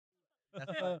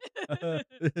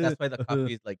That's why the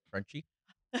coffee is like crunchy.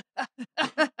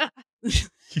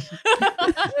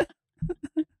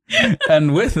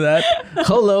 And with that,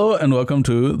 hello and welcome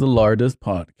to the Lardest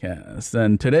Podcast.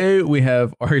 And today we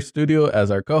have our studio as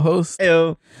our co-host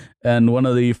Heyo. and one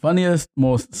of the funniest,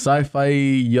 most sci-fi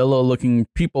yellow-looking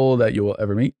people that you will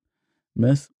ever meet,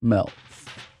 Miss Mel.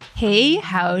 Hey,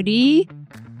 howdy,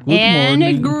 Good and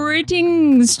morning.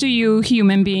 greetings to you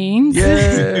human beings.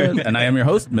 Yes. And I am your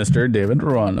host, Mr. David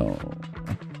Rano.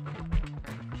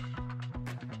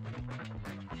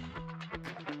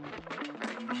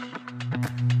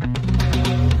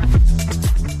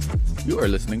 You are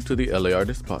listening to the LA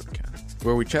Artist Podcast,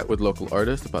 where we chat with local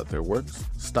artists about their works,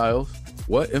 styles,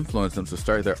 what influenced them to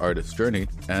start their artist journey,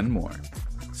 and more.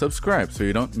 Subscribe so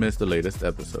you don't miss the latest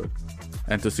episode.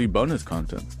 And to see bonus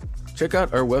content, check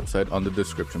out our website on the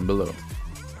description below.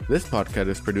 This podcast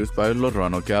is produced by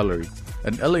Lorano Gallery,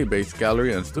 an LA-based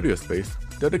gallery and studio space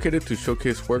dedicated to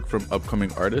showcase work from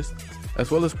upcoming artists,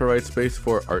 as well as provide space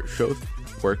for art shows,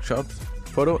 workshops,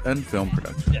 photo and film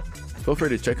production. Yes. Feel free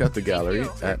to check out the gallery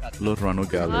at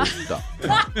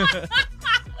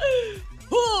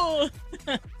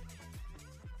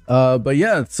loranogallery.com. But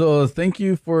yeah, so thank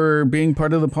you for being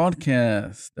part of the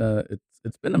podcast.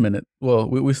 It's been a minute. Well,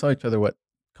 we saw each other a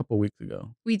couple weeks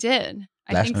ago We did.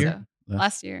 I Last think year? so.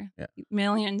 Last year. Yeah.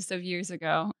 Millions of years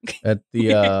ago. at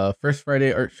the First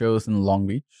Friday art shows in Long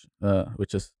Beach,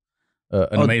 which is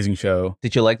an amazing show.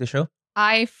 Did you like the show?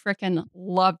 I freaking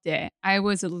loved it. I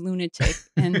was a lunatic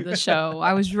in the show.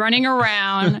 I was running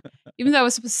around, even though I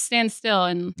was supposed to stand still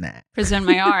and Nah. present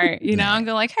my art, you know, Nah. and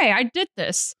go like, hey, I did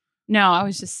this. No, I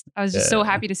was just so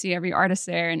happy to see every artist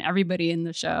there and everybody in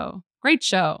the show. Great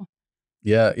show.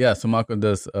 Yeah. So Mako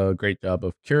does a great job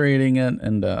of curating it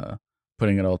and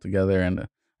putting it all together. And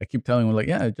I keep telling him, like,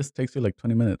 yeah, it just takes you like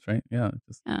 20 minutes, right? Yeah,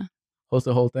 just host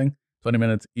the whole thing, 20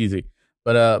 minutes, easy.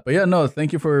 But yeah, no,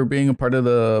 thank you for being a part of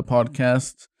the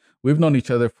podcast. We've known each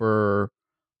other for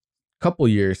a couple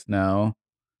years now.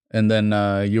 And then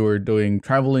you were doing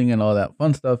traveling and all that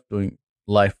fun stuff, doing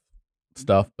life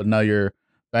stuff. But now you're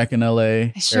back in LA.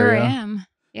 I sure area, am.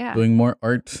 Yeah. Doing more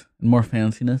art and more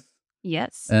fanciness.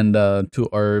 Yes. And to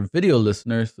our video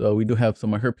listeners, we do have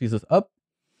some of her pieces up.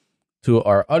 To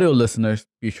our audio listeners,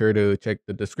 be sure to check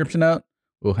the description out.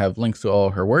 We'll have links to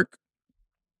all her work.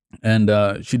 And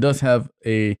she does have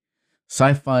a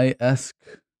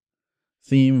sci-fi-esque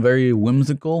theme, very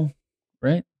whimsical,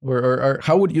 right? Or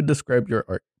how would you describe your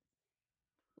art?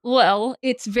 Well,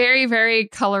 it's very, very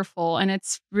colorful, and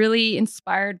it's really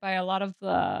inspired by a lot of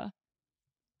the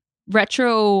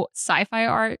retro sci-fi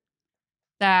art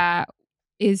that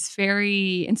is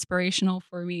very inspirational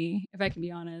for me, if I can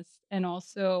be honest. And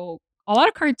also a lot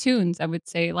of cartoons, I would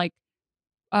say, like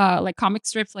comic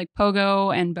strips like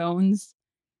Pogo and Bones.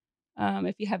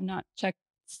 If you have not checked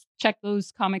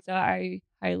those comics out, I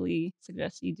highly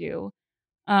suggest you do.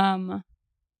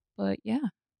 But yeah.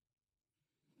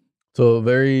 So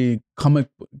very comic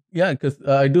book. Yeah, because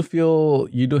I do feel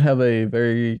you do have a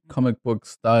very comic book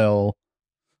style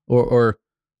or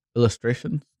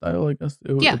illustration style, I guess.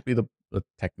 It would be the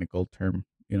technical term,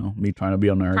 me trying to be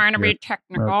on the Trying to be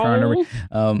technical.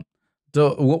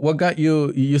 So what got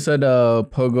you? You said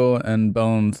Pogo and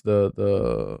Bones.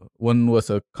 The one was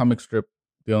a comic strip,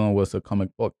 the other one was a comic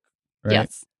book, right?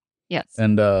 Yes.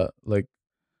 And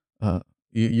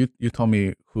you told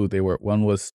me who they were. One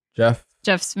was Jeff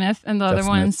Smith, and the other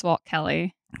one's Walt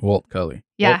Kelly. Walt Kelly.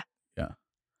 Yeah. Yeah.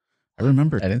 I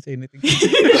remember. I didn't say anything.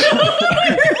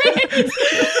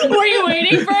 Were you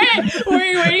waiting for it? Were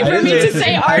you waiting for me to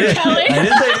say R. Kelly? I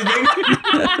didn't say anything.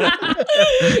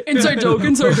 Inside joke.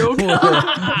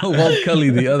 Walt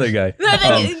Kelly, the other guy.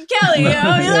 Kelly,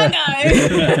 that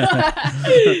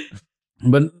guy.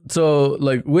 But so,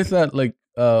 like, with that, like,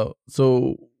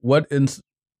 so what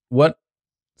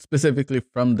specifically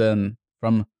from them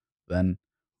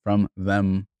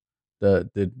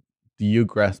do you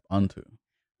grasp onto?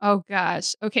 Oh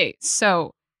gosh. Okay,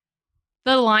 so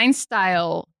the line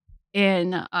style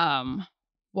in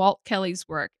Walt Kelly's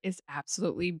work is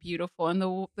absolutely beautiful, and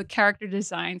the character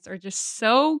designs are just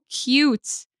so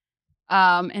cute,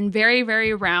 and very,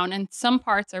 very round, and some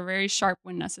parts are very sharp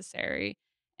when necessary.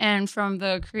 And from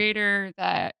the creator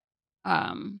that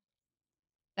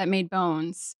made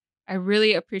Bones, I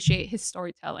really appreciate his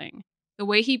storytelling. The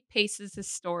way he paces his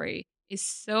story is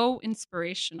so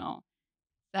inspirational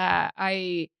that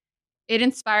it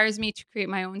inspires me to create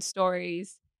my own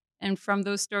stories. And from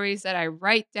those stories that I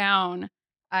write down,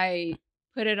 I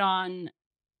put it on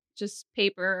just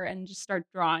paper and just start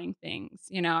drawing things.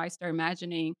 I start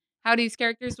imagining how these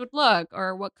characters would look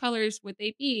or what colors would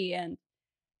they be. And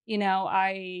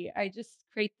I just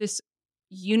create this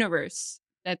universe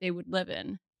that they would live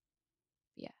in.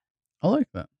 I like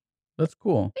that. That's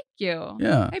cool. Thank you.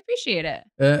 Yeah. I appreciate it.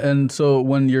 And so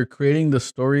when you're creating the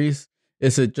stories,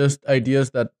 is it just ideas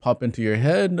that pop into your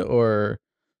head, or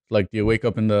like do you wake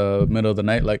up in the middle of the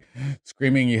night like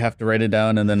screaming, you have to write it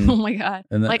down, and then Oh my God.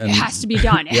 and then, Like, it has to be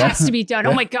done. It Yeah. has to be done.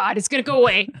 Oh my God, it's going to go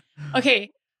away.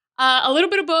 Okay. A little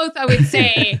bit of both, I would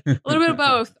say. A little bit of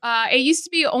both. It used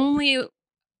to be only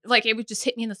like it would just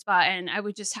hit me in the spot and I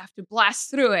would just have to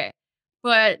blast through it.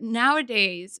 But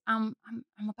nowadays, I'm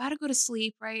about to go to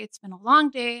sleep, right? It's been a long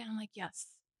day. And I'm like, yes,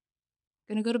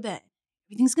 I'm going to go to bed.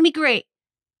 Everything's going to be great.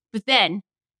 But then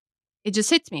it just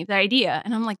hits me, the idea.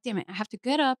 And I'm like, damn it, I have to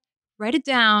get up, write it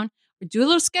down, or do a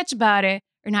little sketch about it,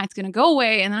 or not, it's going to go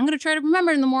away. And then I'm going to try to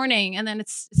remember in the morning. And then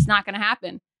it's not going to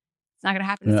happen. It's not going to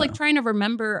happen. Yeah. It's like trying to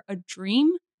remember a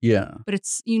dream, Yeah. but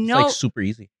it's, It's like super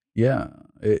easy. Yeah.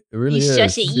 It really You is.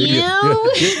 shush it,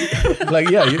 you. Like,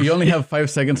 yeah, you only have 5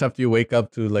 seconds after you wake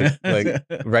up to like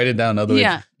write it down. Otherwise,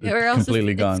 Yeah, it's or else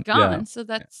completely gone. It's gone. Yeah. So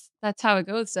that's how it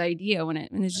goes. The idea when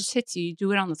it just hits you, you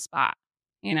do it on the spot.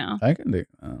 I can do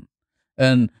that.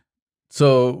 And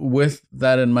so with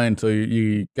that in mind, so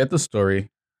you get the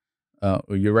story,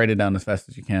 you write it down as fast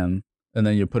as you can, and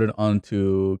then you put it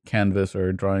onto canvas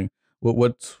or drawing.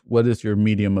 What is your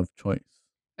medium of choice?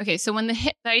 Okay, so when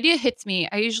the idea hits me,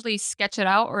 I usually sketch it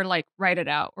out or like write it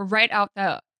out or write out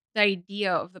the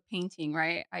idea of the painting.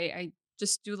 Right, I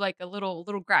just do like a little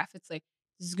graph. It's like,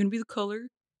 this is gonna be the color,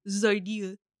 this is the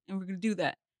idea, and we're gonna do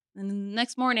that. And then the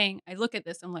next morning, I look at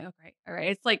this. I'm like, okay, all right.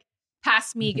 It's like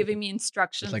past me giving me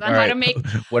instructions Like, on all how right, to make.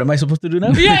 What am I supposed to do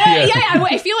now? Yeah.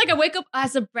 I feel like I wake up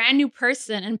as a brand new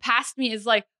person, and past me is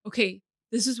like, okay,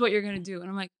 this is what you're gonna do, and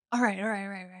I'm like, all right.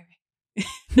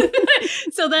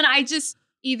 So then I just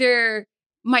either,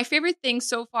 my favorite thing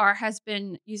so far has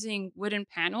been using wooden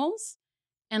panels,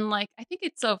 and like I think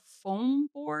it's a foam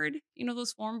board. You know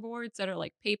those foam boards that are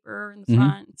like paper in the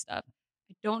front and stuff.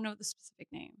 I don't know the specific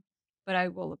name, but I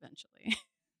will eventually.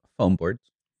 Foam boards.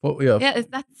 Well, yeah. Yeah,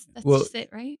 that's Well, just it,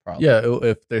 right? Probably. Yeah,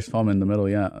 if there's foam in the middle,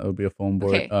 yeah, it would be a foam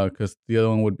board. Okay. Because the other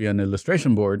one would be an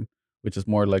illustration board, which is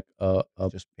more like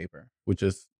Just paper. which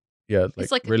is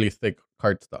like like really thick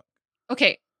cardstock.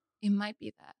 Okay, it might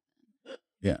be that.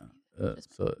 Yeah.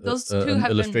 Just- So those two an have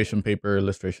been- illustration paper,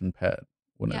 illustration pad.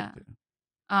 One Yeah. of the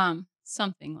two.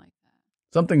 Something like that.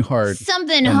 Something hard.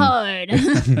 Something Um, hard.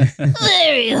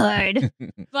 Very hard.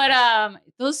 But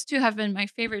those two have been my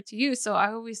favorite to use. So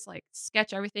I always like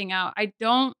sketch everything out. I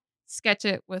don't sketch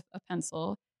it with a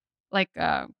pencil like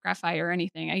graphite or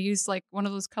anything. I use like one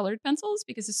of those colored pencils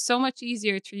because it's so much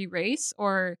easier to erase,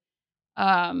 or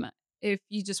if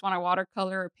you just want to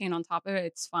watercolor or paint on top of it,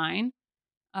 it's fine.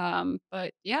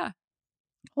 But yeah,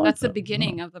 I like that's the that.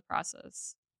 beginning of the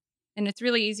process. And it's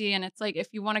really easy. And it's like, if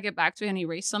you want to get back to it and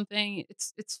erase something,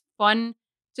 it's fun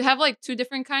to have like two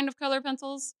different kind of color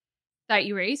pencils that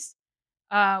erase,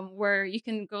 where you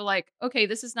can go like, okay,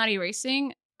 this is not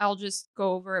erasing. I'll just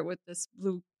go over it with this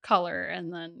blue color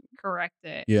and then correct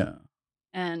it. Yeah.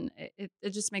 And it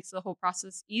just makes the whole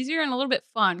process easier and a little bit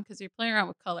fun because you're playing around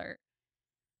with color.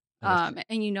 And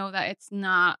you know that it's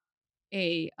not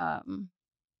a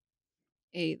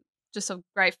just a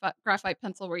graphite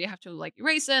pencil where you have to like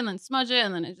erase it and then smudge it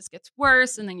and then it just gets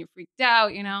worse and then you're freaked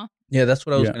out, you know? Yeah, that's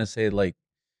what I was Yeah. gonna say. Like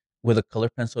with a color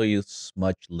pencil, you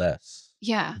smudge less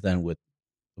Yeah. than with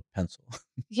a pencil.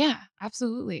 Yeah,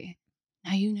 absolutely.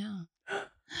 Now you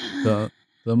know.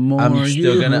 The more I'm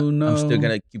still you gonna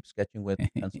know. keep sketching with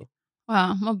pencil.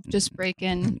 Wow, I'll just break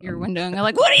in your window and go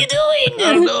like, what are you doing?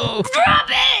 Oh, no. Drop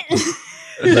it!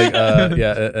 Like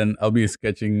yeah, and I'll be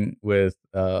sketching with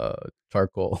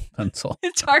charcoal pencil.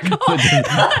 Charcoal? Which is-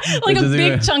 Like which a is big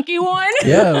even- chunky one?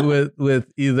 Yeah,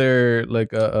 with either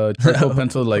like a charcoal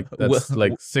pencil like that's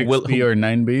like 6B or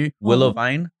 9B, Willow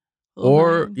vine.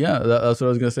 or Fine. yeah, that's what I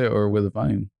was gonna say, or with a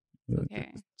vine.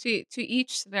 Okay. To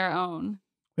each their own.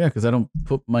 Yeah, because I don't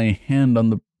put my hand on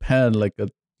the pad like a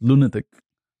lunatic.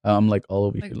 I'm like all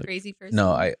over Like here. a crazy person.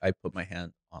 No, I put my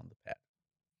hand on the pad.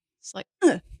 It's like,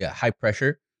 Yeah, high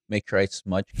pressure. Make sure I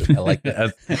smudge because I like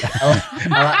that. Yes.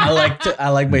 I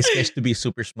like my sketch to be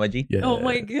super smudgy. Yeah. oh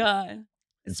my God.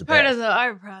 It's the Part best. of the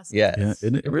art process. Yes. Yeah,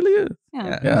 it really is. Yeah. Yeah.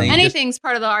 Yeah. And then you Anything's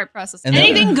part of the art process. and then-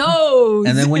 Anything goes.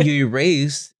 and then when you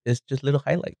erase, it's just little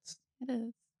highlights. it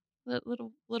is.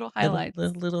 Little highlights.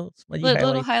 Little smudgy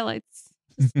Little highlights. highlights.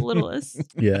 Just the littlest.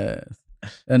 Yes.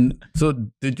 And so,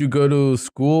 did you go to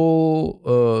school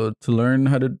to learn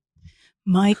how to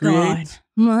My create?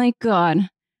 My God.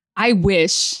 I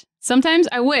wish. Sometimes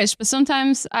I wish, but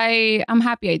sometimes I'm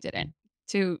happy I didn't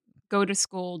to go to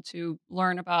school to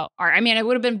learn about art. I mean, it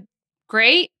would have been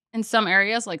great in some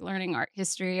areas, like learning art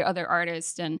history, other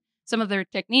artists, and some of their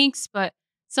techniques. But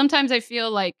sometimes I feel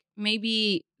like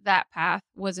maybe that path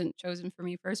wasn't chosen for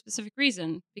me for a specific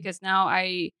reason, because now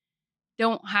I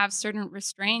don't have certain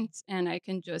restraints and I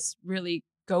can just really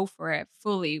go for it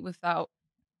fully without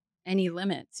any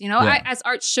limits. Yeah. As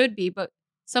art should be, but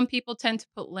some people tend to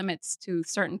put limits to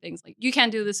certain things. Like, you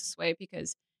can't do this way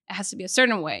because it has to be a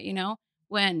certain way,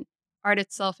 when art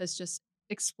itself is just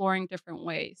exploring different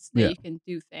ways that Yeah. you can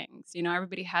do things.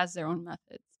 Everybody has their own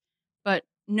methods. But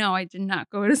no, I did not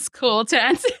go to school to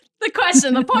answer the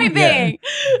question. The point Yeah. being,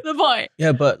 the point.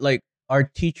 Yeah, but like our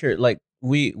teacher, like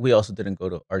we also didn't go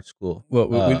to art school. Well,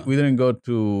 we didn't go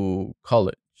to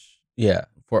college. Yeah,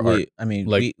 for art. I mean,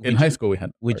 Like we in high school, we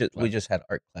had we art classes. just had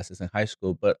art classes in high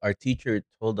school, but our teacher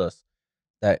told us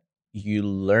that you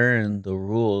learn the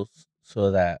rules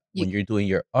so that when you're doing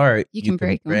your art, you can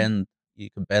break 'em. you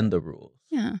can bend the rules.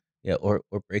 Yeah. Yeah, or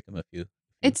break them if you.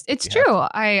 It's you have true. to.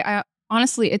 I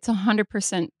honestly, it's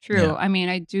 100% true. Yeah. I mean,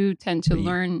 I do tend to But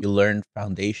learn. You learn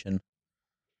foundation,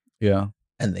 Yeah.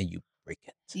 and then you break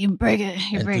it. You break it.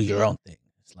 You and break do it. your own thing.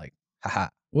 It's like, haha,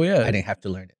 Well, yeah. I didn't have to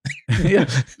learn it. Yeah.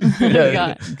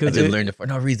 Yeah. I Because just learned it for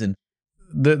no reason.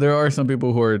 there are some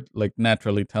people who are like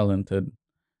naturally talented,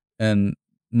 and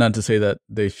not to say that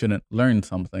they shouldn't learn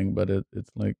something, but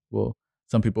it's like, well,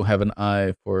 some people have an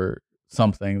eye for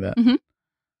something that Mhm.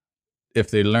 if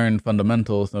they learn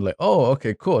fundamentals, they're like, oh,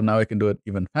 okay, cool, now I can do it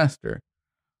even faster.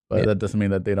 But Yeah. that doesn't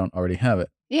mean that they don't already have it.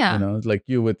 Yeah. It's like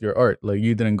you with your art. Like,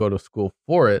 you didn't go to school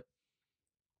for it,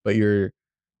 but you're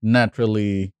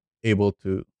naturally able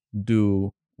to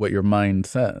do what your mind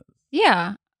says.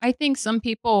 Yeah. I think some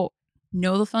people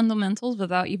know the fundamentals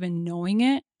without even knowing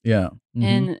it. Yeah. Mhm.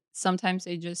 And sometimes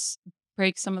they just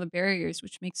break some of the barriers,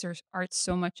 which makes their art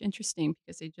so much interesting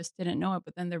because they just didn't know it.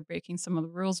 But then they're breaking some of the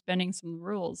rules, bending some of the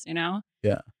rules,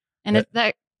 Yeah. And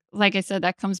that, like I said,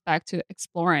 that comes back to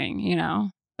exploring,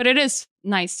 But it is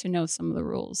nice to know some of the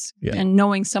rules and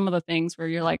knowing some of the things where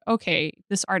you're like, okay,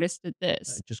 this artist did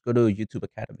this. Just go to YouTube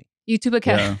Academy. YouTube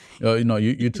Academy. Yeah.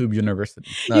 YouTube University.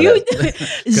 No,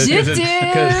 YouTube.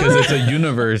 Because it's a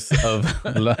universe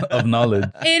of knowledge.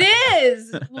 It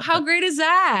is. Well, how great is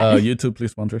that? YouTube,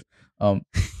 please sponsor us.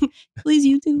 Please,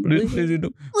 YouTube. Please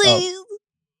YouTube. Please.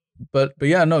 But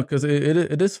yeah, no, because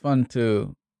it is fun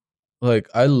to, like,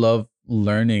 I love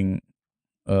learning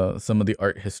some of the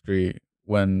art history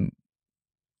when,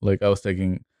 like, I was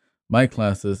taking my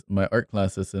art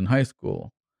classes in high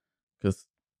school, because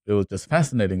it was just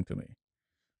fascinating to me.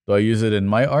 Do I use it in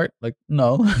my art? Like,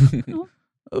 no.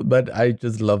 But I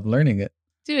just love learning it.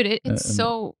 Dude, it's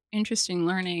so interesting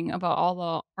learning about all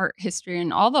the art history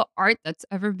and all the art that's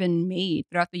ever been made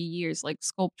throughout the years, like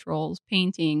sculpturals,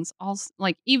 paintings,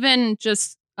 like even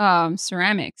just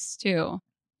ceramics too.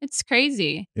 It's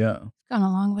crazy. Yeah. It's gone a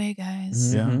long way,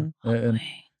 guys. Yeah. Mhm. Long way.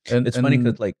 And It's funny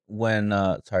because like when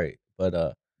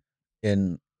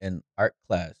in art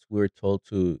class we were told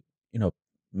to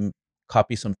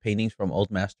copy some paintings from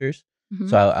old masters. Mhm.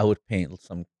 So I would paint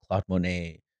some Claude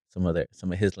Monet, some of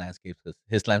his landscapes, because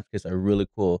his landscapes are really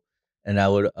cool. And I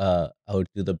would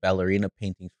do the ballerina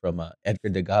paintings from Edgar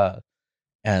Degas,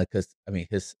 and because I mean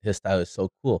his style is so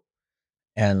cool.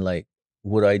 And like,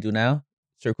 what do I do now?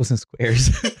 Circles and squares.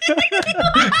 I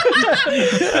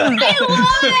love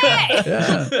it.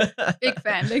 Yeah. Big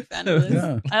fan of this.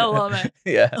 Yeah. I love it.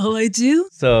 Yeah. Oh, I do?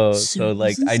 So Circles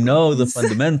like and I know the squares.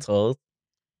 fundamentals,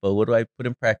 but what do I put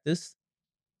in practice?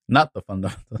 Not the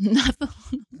fundamental. Not the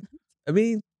I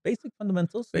mean, basic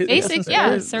fundamentals. Basic,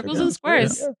 yeah, circles and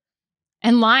squares. Yeah.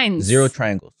 and lines. Zero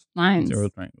triangles. lines. Zero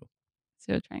triangle.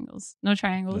 Zero triangles. No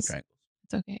triangles. No triangles.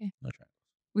 It's okay. No triangles.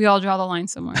 We all draw the line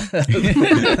somewhere.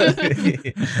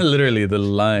 Literally, the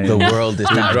line. The world is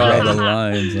We not draw ready. the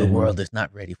lines. The world is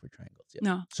not ready for triangles yet.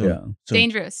 No. Soon. Yeah. Soon.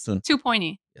 Dangerous. Soon. Too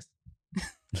pointy.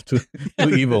 too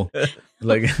evil.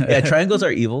 Like, Yeah, triangles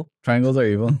are evil. triangles are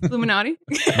evil. Illuminati.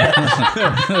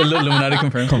 Illuminati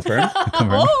confirmed. Confirmed.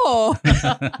 Oh.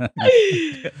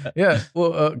 Yeah.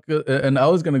 Well, and I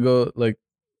was gonna go like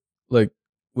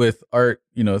with art,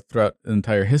 throughout the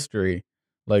entire history,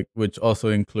 like, which also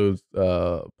includes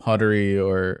pottery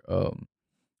or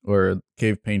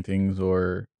cave paintings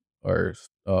or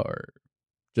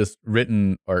just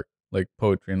written art like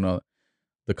poetry and all that.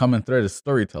 The common thread is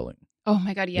storytelling. Oh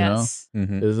my God, know? yes.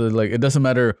 Mhm. Is it like, it doesn't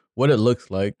matter what it looks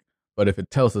like, but if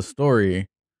it tells a story,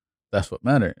 that's what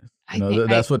matters. That's what I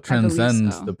believe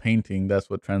transcends so. the painting. That's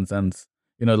what transcends,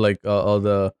 like all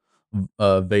the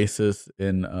vases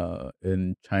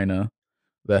in China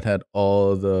that had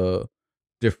all the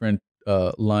different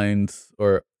lines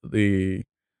or the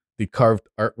carved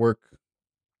artwork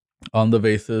on the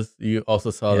vases. You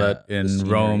also saw that the in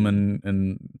Rome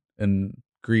scenery. and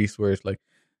Greece, where it's like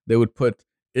they would put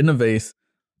in a vase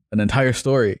an entire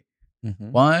story.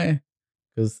 Mhm. Why?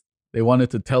 Because they wanted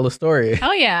to tell a story,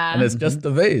 Oh yeah. and it's just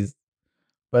a vase.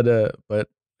 But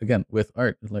again, with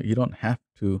art, it's like you don't have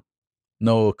to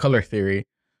know color theory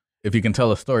if you can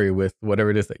tell a story with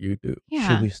whatever it is that you do. Yeah.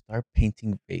 Should we start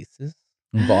painting vases?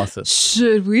 Vases.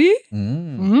 Should we?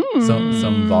 Some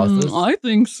vases. I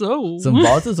think so. Some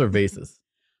vases or vases?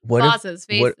 What vases, if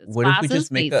vases. what if we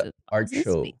just make vases, a art vases,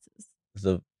 show? vases.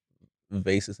 The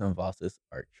vases and vases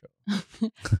art show.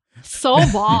 So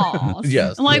vase.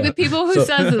 Yes. Like the people who So-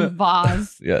 says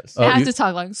vase. Yes. They have you- to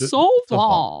talk like do- so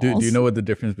so vase. Do you know what the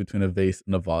difference between a vase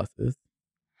and a vase is?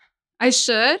 I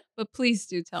should, but please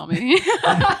do tell me.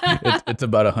 It's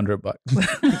about $100.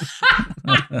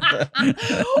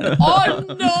 Oh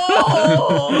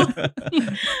no!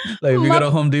 Like if you go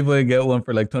to Home Depot and get one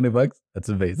for like $20, that's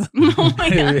a vase. Oh my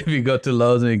God. If you go to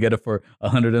Lowe's and you get it for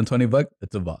 $120,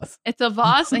 it's a vase. It's a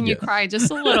vase, and you Yes. cry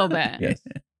just a little bit. Yes.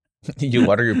 You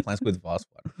water your plants with vase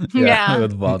water. Yeah.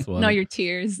 with vase one. No, your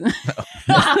tears.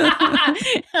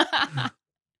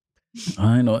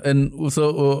 I know. And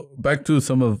so back to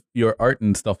some of your art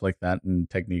and stuff like that and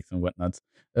techniques and whatnots.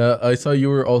 I saw you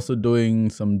were also doing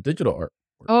some digital art.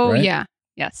 Oh right? yeah,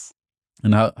 yes.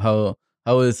 And how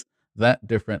is that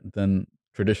different than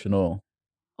traditional?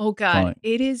 Oh God, Drawing.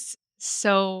 it is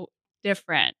so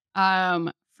different.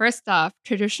 First off,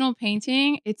 traditional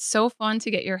painting, it's so fun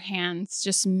to get your hands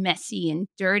just messy and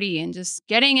dirty and just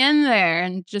getting in there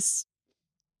and just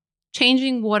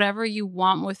changing whatever you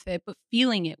want with it, but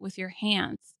feeling it with your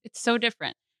hands. It's so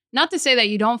different. Not to say that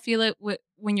you don't feel it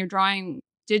when you're drawing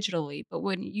digitally, but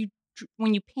when you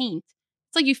paint,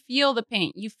 it's like you feel the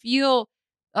paint. You feel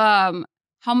how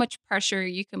much pressure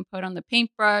you can put on the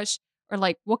paintbrush, or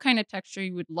like what kind of texture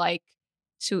you would like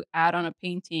to add on a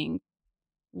painting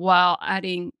while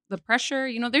adding the pressure.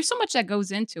 You know, there's so much that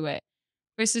goes into it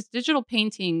versus digital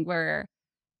painting where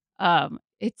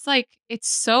it's like it's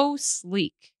so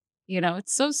sleek. You know,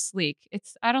 it's so sleek.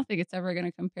 I don't think it's ever going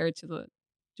to compare to the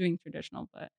doing traditional,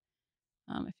 but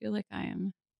I feel like I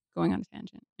am going on a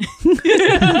tangent.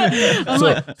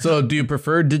 So do you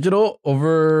prefer digital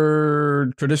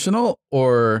over traditional,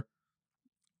 or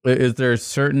is there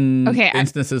certain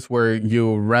instances where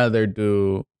you rather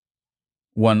do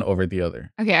one over the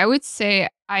other? Okay, I would say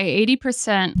I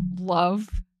 80% love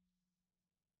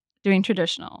doing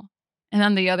traditional, and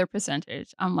then the other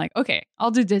percentage, I'm like, okay,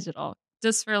 I'll do digital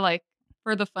just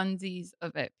for the funsies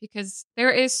of it, because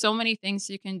there is so many things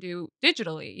you can do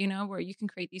digitally, you know, where you can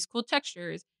create these cool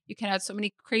textures. You can add so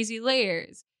many crazy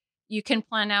layers. You can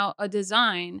plan out a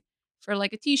design for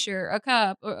like a t-shirt, a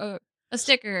cup, or a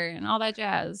sticker, and all that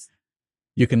jazz.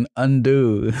 You can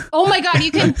undo. Oh my God,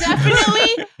 you can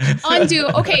definitely undo.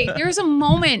 Okay, there's a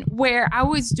moment where I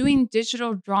was doing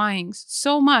digital drawings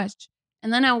so much,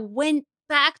 and then I went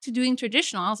back to doing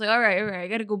traditional. I was like, all right, I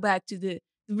got to go back to the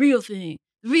real thing,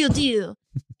 the real deal.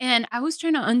 And I was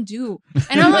trying to undo,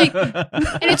 and I'm like, and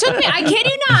it took me, I kid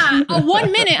you not,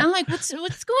 1 minute. I'm like, what's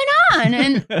going on?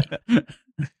 And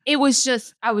it was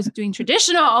just, I was doing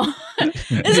traditional.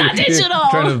 It's not digital.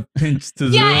 Trying to pinch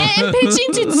to zoom. Yeah, and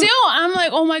pinching to zoom. I'm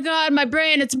like, oh my God, my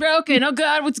brain, it's broken. Oh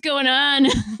God, what's going on?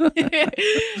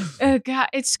 Oh God,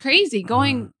 it's crazy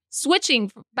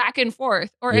switching back and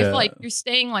forth. Or if like you're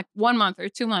staying like 1 month or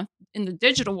 2 months in the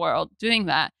digital world doing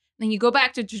that, then you go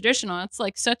back to traditional. It's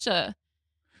like such a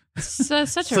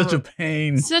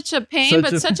pain. Such a pain,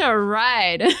 but such a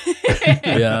ride.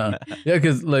 Yeah.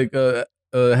 Because like, have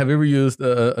you ever used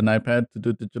an iPad to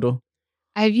do digital?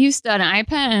 I've used an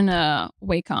iPad and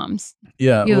Wacom's.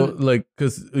 Yeah, well, like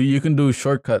because you can do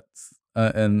shortcuts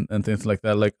and things like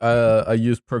that. Like I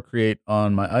use Procreate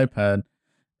on my iPad,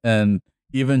 and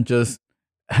even just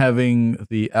having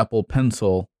the Apple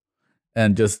Pencil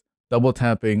and just double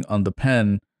tapping on the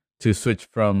pen to switch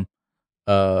from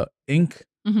ink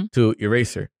to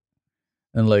eraser,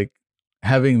 and like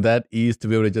having that ease to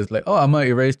be able to just like, oh, I'm gonna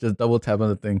erase, just double tap on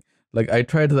the thing. Like I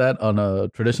tried that on a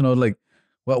traditional, like,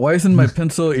 why isn't my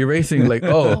pencil erasing? Like,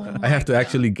 I have to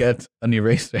actually get an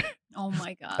eraser. Oh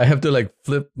my God. I have to like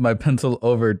flip my pencil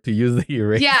over to use the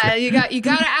eraser. Yeah, you got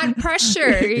to add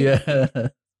pressure. Yeah.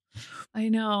 I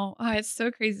know. Oh, it's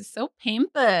so crazy. So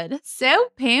pampered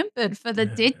for the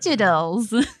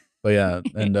digitals. But yeah,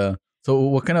 and so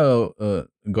what kind of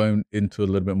going into a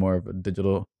little bit more of a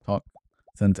digital talk,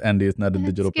 since Andy is not a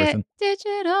digital person.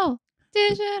 Digital.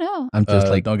 I'm just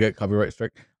like, don't get copyright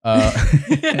strike.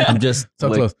 I'm just so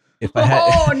like, close. If I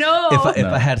had, if No.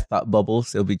 I had thought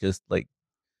bubbles, it'll be just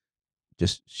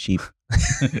sheep,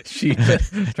 Sheep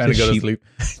trying to go to sleep.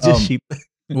 Just sheep.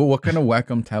 Well, what kind of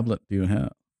Wacom tablet do you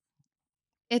have?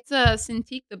 It's a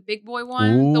Cintiq, the big boy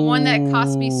one, the one that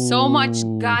cost me so much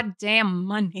Ooh. goddamn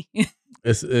money.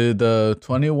 Is it the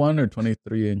 21 or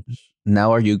 23 inch?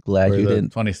 Now, are you glad Or you the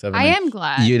didn't? 27 I inch? am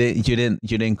glad. You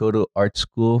didn't go to art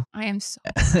school. I am so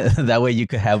That way you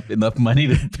could have enough money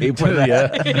to pay for that.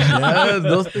 Yeah,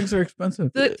 those things are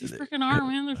expensive. They freaking are,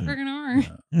 man. They freaking are.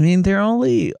 Yeah. I mean, they're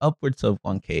only upwards of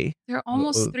 1K. They're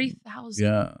almost 3,000.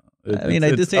 Yeah. I mean,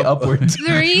 I did say upwards.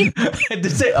 Three. I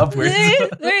did say upwards.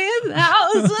 $3,000.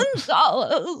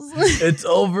 It's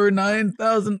over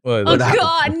 9,000. Oh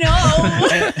God, no!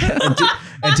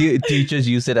 And do you just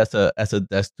use it as a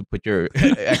desk to put your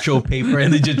actual paper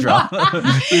and then just draw?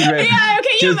 Yeah,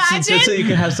 can you imagine? Just so you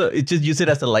can have just use it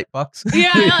as a light box.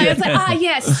 Yeah, it's like,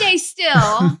 yeah, stay still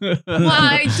while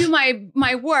I do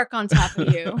my work on top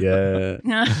of you. Yeah.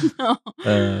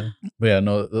 But yeah,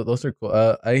 no, those are cool.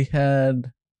 I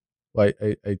had, well,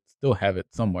 I still have it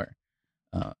somewhere.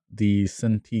 The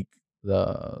Cintiq,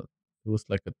 it was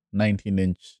like a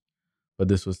 19-inch, but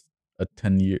this was a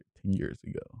 10 years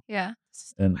ago. Yeah.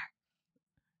 And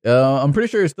I'm pretty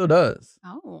sure it still does.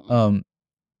 Oh.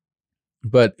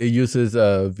 But it uses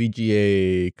a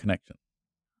VGA connection,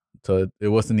 so it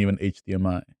wasn't even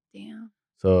HDMI. Damn.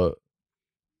 So,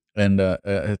 and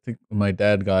I think my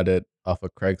dad got it off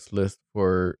of Craigslist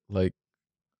for like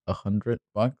 $100.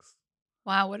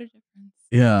 Wow, what a difference.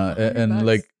 Yeah, and $100.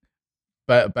 like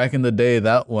back in the day,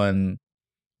 that one,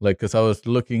 like, cause I was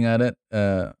looking at it,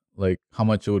 like how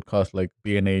much it would cost, like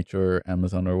B&H or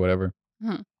Amazon or whatever.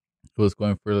 Mhm. It was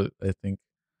going for, I think,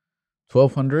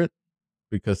 $1,200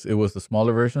 because it was the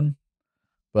smaller version.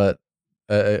 But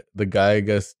the guy, I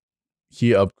guess,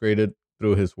 he upgraded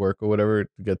through his work or whatever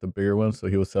to get the bigger ones, so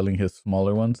he was selling his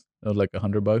smaller ones. It was like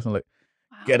 $100. I'm like,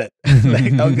 Wow. get it.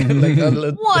 Like, I'll get,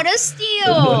 like, What a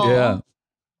steal! Yeah.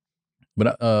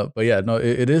 But yeah, no,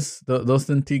 it is those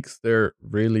Cintiqs. They're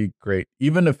really great,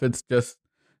 even if it's just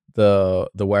the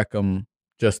Wacom,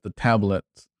 just the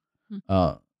tablets.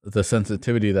 The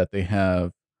sensitivity that they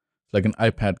have, like an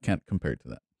iPad can't compare to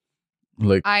that.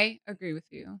 Like, I agree with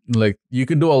you. like you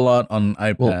can do a lot on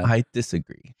iPad. Well, I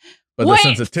disagree. But Wait!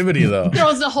 the sensitivity, though,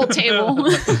 Throws the whole table.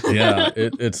 yeah,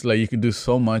 it's like you can do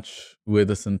so much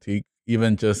with a Cintiq,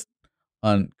 even just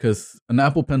on, because an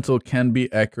Apple Pencil can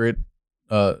be accurate,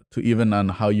 to even on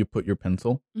how you put your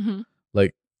pencil, Mhm.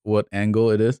 like what angle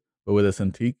it is. But with a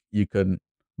Cintiq, you can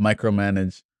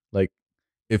micromanage. Like,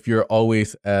 if you're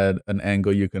always at an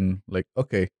angle, you can, like,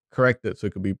 okay, correct it so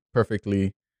it could be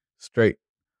perfectly straight,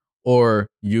 or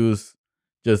use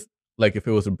just like if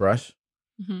it was a brush,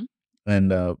 Mhm.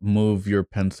 and move your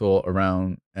pencil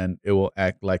around, and it will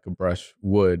act like a brush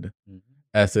would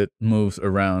as it moves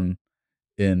around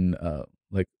in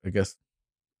like, I guess,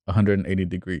 180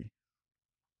 degree.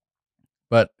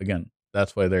 But again,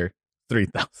 that's why they're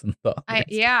 $3,000.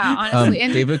 Yeah, honestly.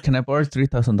 and David, can I borrow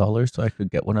 $3,000 so I could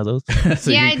get one of those?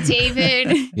 So yeah,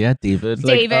 David. Yeah, David.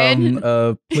 like,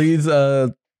 David. please,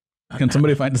 can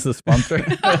somebody find us a sponsor?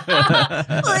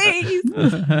 Please.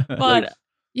 But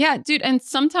yeah, dude, and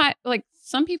sometimes, like,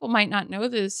 some people might not know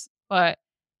this, but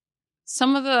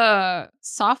some of the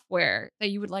software that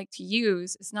you would like to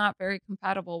use is not very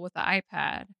compatible with the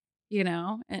iPad,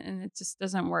 and it just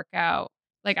doesn't work out.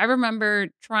 Like, I remember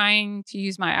trying to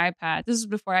use my iPad. This was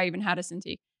before I even had a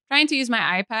Cintiq. Trying to use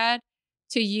my iPad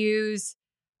to use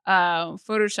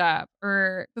Photoshop,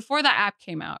 or before the app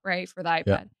came out, right, for the iPad.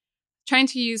 Yeah. Trying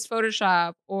to use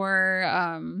Photoshop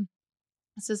or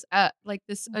this is like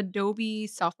this Adobe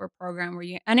software program where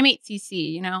you animate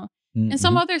CC, and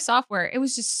some other software. It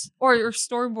was just, or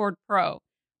Storyboard Pro.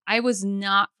 I was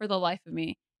not, for the life of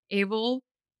me, able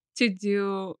to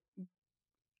do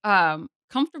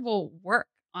comfortable work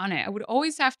on it. I would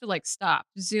always have to, like, stop,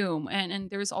 zoom, and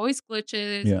there was always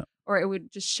glitches, Yeah. or it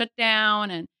would just shut down,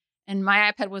 and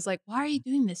my iPad was like, "Why are you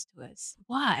doing this to us?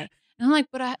 Why?" And I'm like,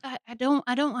 "But I don't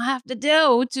have to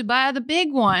do to buy the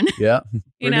big one." Yeah, You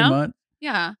pretty know? much.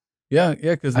 Yeah. Yeah,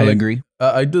 because I agree.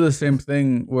 I do the same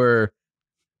thing where,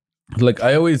 like,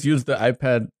 I always use the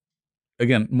iPad,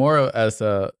 again, more as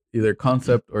a either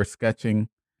concept or sketching,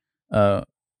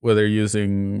 whether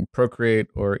using Procreate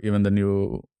or even the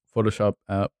new Photoshop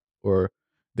app, or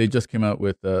they just came out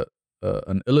with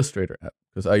an Illustrator app,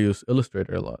 because I use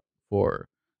Illustrator a lot for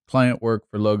client work,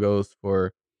 for logos,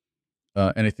 for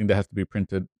anything that has to be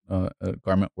printed,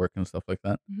 garment work and stuff like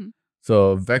that. Mhm.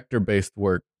 So vector-based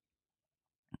work,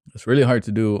 it's really hard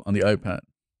to do on the iPad.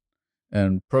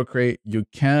 And Procreate, you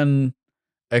can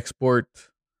export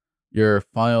your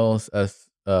files as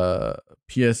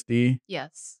PSD,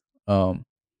 Yes.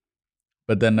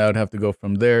 but then I would have to go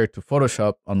from there to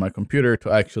Photoshop on my computer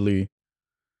to actually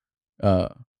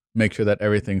make sure that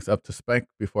everything's up to spec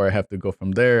before I have to go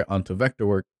from there onto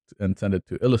Vectorworks and send it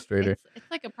to Illustrator. It's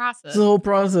like a process. It's a whole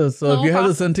process. So The if whole you have the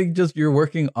process. Cintiq, just you're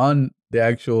working on the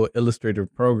actual Illustrator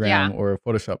program Yeah. or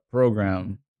Photoshop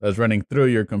program that's running through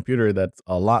your computer. That's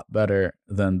a lot better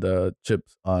than the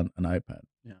chips on an iPad.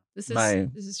 Yeah. This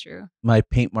is true. My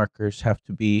paint markers have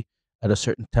to be at a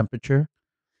certain temperature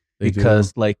They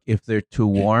because do. like if they're too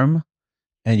warm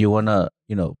and you want to,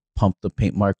 pump the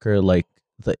paint marker, like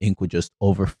the ink would just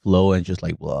overflow and just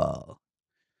like, whoa.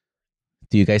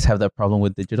 Do you guys have that problem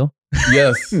with digital?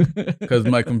 Yes, because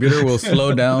my computer will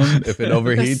slow down if it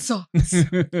overheats.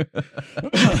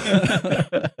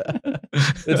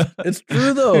 It's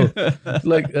true though.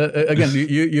 Like again,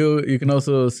 you can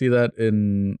also see that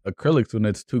in acrylics when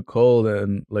it's too cold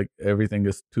and like everything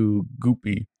is too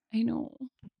goopy, I know.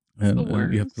 and you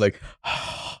have worst. to like.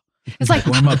 It's like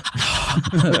warm up,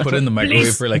 put it in the microwave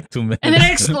Please. for like 2 minutes, and then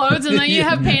it explodes, and then you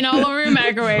have paint all over your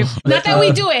microwave. Not that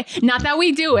we do it. Not that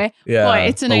we do it. Yeah. But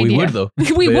it's an idea. We would though.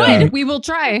 We would. Yeah. We will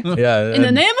try. Yeah, In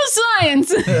the name of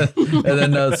science. and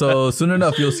then so soon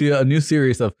enough you'll see a new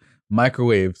series of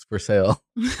microwaves for sale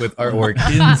with artwork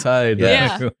inside the Yeah.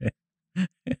 microwave.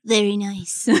 Very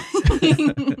nice.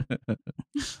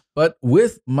 But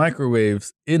with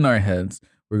microwaves in our heads,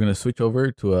 we're gonna switch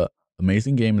over to a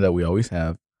amazing game that we always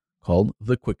have called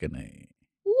the Quicken A.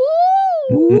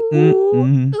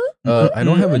 I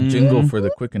don't have a jingle for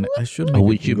the Quicken A. I should make Oh, a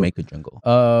we should jingle. make a jingle.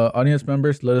 Audience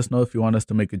members, let us know if you want us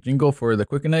to make a jingle for the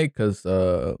Quicken A, because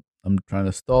I'm trying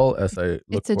to stall as I look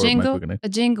It's a for my jingle, Quicken A. a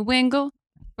jingle wingle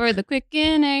for the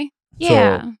Quicken A.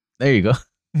 Yeah. There you go.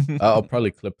 I'll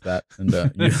probably clip that and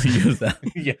use that.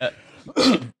 Yeah.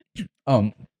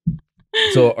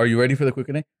 So are you ready for the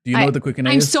Quicken A? Do you know what the Quicken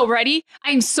A I'm is? so ready.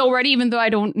 I'm so ready, even though I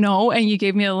don't know, and you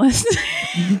gave me a list.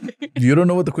 You don't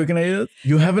know what the Quicken A is?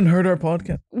 You haven't heard our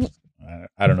podcast?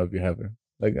 I don't know if you have.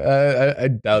 Like I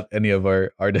doubt any of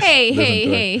our artists. Hey, listen hey,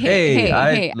 to hey, it. hey, Hey, hey,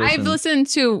 I hey. I've listened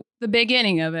to the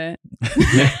beginning of it.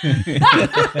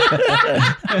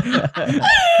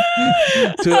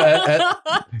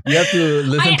 You have to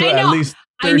listen to I at know. least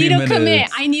 30 I need to minutes. commit.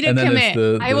 I need to and then it's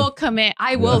commit. I will commit.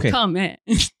 I will Okay. commit.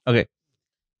 Okay.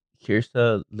 Here's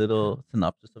a little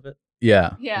synopsis of it.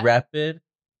 Yeah. Yeah. Rapid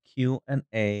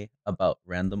Q&A about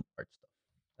random art stuff.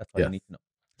 That's all Yes. you need to know.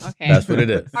 Okay. That's what it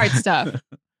is. Art stuff.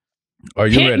 Are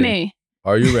you Hit ready? me.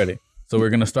 Are you ready? So we're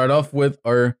gonna start off with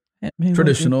our Hit me with your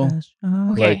Traditional, best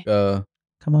shot. Okay. like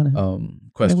Come on in.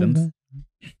 questions.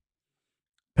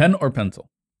 Pen or pencil?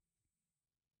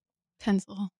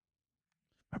 Pencil.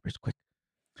 Remember, quick.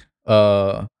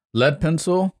 Lead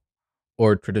pencil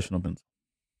or traditional pencil?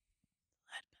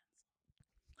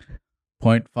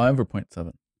 0.5 or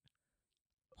 0.7?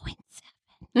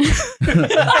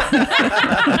 0.7.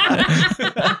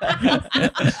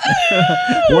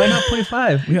 Why not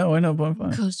 0.5? Yeah, why not 0.5?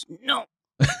 Because no.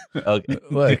 Okay.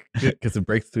 Like, because it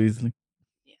breaks too easily.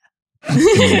 I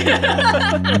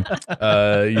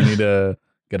You need to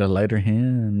get a lighter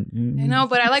hand. know,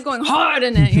 but I like going hard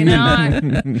in it, you know?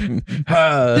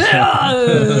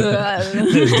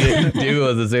 Diego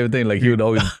was the same thing. Like, he would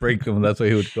always break them. That's why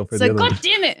he would go for It's the like, other God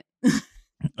damn it.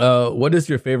 one. What is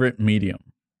your favorite medium?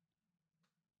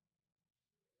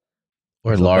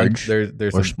 Or There's a large. bunch-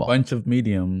 there's or a small. bunch of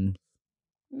mediums.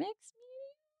 Mix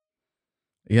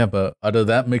Yeah, but out of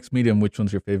that mixed medium, which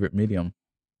one's your favorite medium?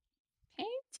 paint.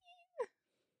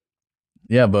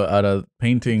 Yeah, but out of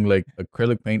painting, like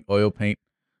acrylic paint, oil paint,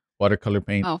 watercolor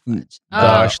paint. Oh, fudge.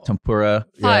 Gosh, tempura.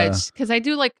 Yeah. Fudge. Because I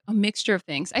do like a mixture of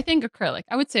things. I think acrylic.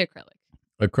 I would say acrylic.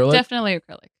 Acrylic? Definitely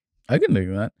acrylic. I can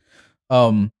do that.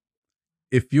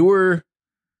 If you were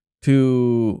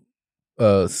to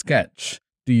sketch,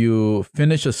 do you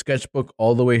finish a sketchbook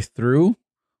all the way through,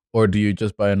 or do you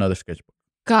just buy another sketchbook?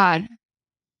 God.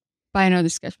 Buy another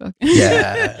sketchbook.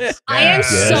 Yes. I am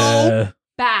Yes. so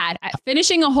bad at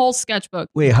finishing a whole sketchbook.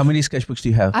 Wait, how many sketchbooks do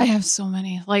you have? I have so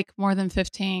many, like more than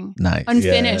 15. Nice.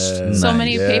 Unfinished. Yes. So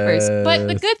many papers. But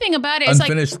the Yes. good thing about it is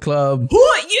Unfinished club.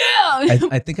 like, yeah.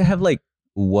 I think I have like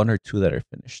 1 or 2 that are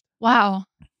finished. Wow.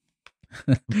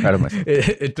 I'm proud of myself.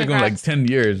 It took him like Congrats. 10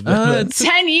 years. It's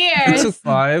 10 It years. took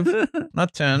 5,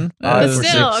 not 10. But Or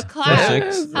still, 6. a clap.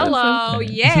 6. Hello.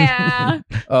 Yeah.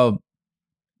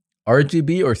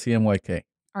 RGB or CMYK?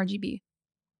 RGB.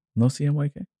 No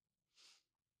CMYK?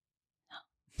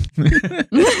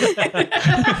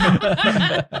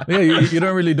 Yeah, you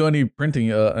don't really do any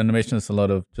printing. Animation is a lot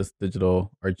of just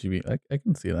digital RGB. I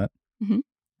can see that. Mhm.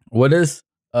 What is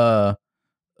your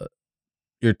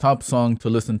top song to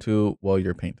listen to while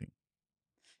you're painting?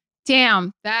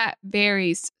 Damn, that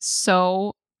varies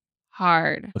so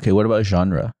hard. Okay, what about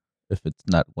genre? If it's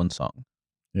not one song.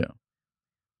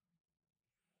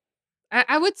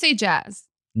 I would say jazz.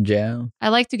 Jazz. I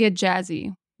like to get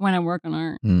jazzy when I work on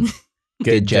art.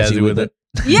 Get jazzy with it.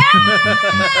 Yeah. Get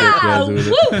jazzy with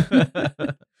Woo!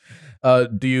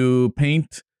 it. Do you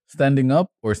paint standing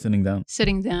up or sitting down?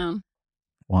 Sitting down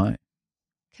Why?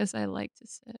 because I like to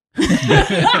sit.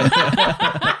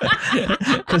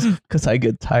 Because I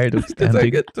get tired of Because I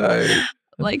standing. get tired.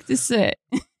 Like to sit.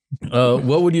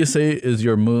 What would you say is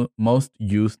your most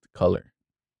used color?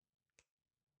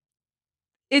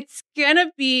 It's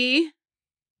gonna be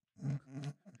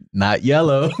Not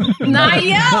yellow. not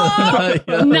yellow. Not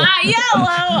yellow. Not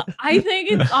yellow. I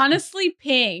think it's honestly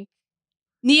pink.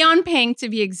 Neon pink to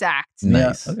be exact.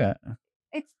 Nice. Yeah, okay.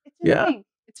 It's been Yeah. pink.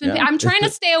 It's been Yeah. pink. I'm It's trying to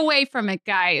the- stay away from it,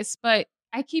 guys, but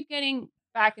I keep getting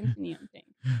back into neon pink.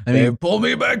 I mean, Hey, pull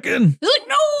me back in. It's like,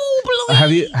 no,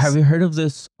 please. have you heard of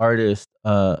this artist,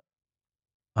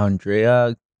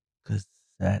 Andrea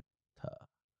Gazzetta?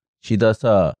 She does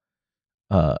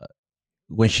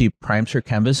when she primes her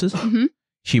canvases, Mhm.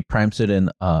 she primes it in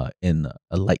a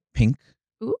light pink,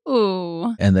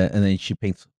 Ooh, and then she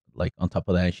paints like on top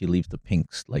of that, and she leaves the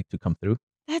pinks like to come through.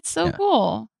 that's so Yeah.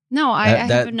 cool. No, I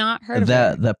have not heard of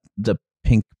it. The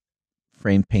pink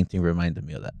frame painting reminded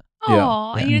me of that. Yeah.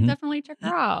 Oh, I Yeah. need to Mhm. definitely check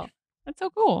her out. That's so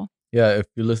cool. Yeah, if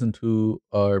you listen to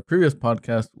our previous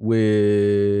podcast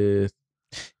with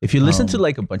If you listen to Um,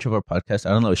 like a bunch of our podcasts, I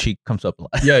don't know, she comes up a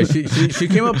lot. yeah, she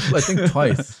came up I think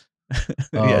twice.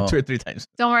 Yeah, 2 or 3 times.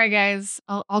 Don't worry, guys.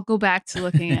 I'll go back to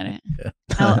looking at it. Yeah.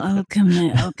 I'll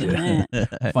commit. I'll commit.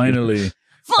 Finally,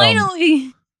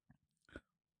 Finally.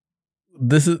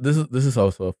 this is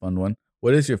also a fun one.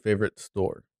 What is your favorite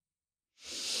store?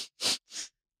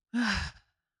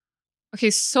 Okay,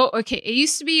 it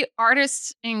used to be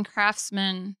Artists and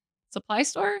Craftsmen Supply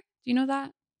Store. Do you know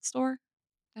that store?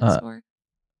 That store?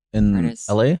 In Artists.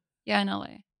 LA, Yeah, in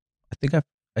LA. I think I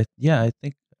think Yeah, I I've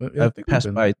think we've passed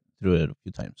been- by through it a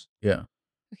few times. Yeah.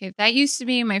 Okay, that used to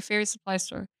be my favorite supply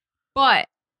store. But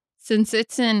since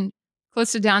it's in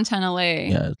close to downtown LA,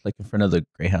 Yeah, it's like in front of the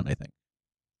Greyhound, I think.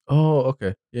 Oh,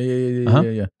 okay. Yeah.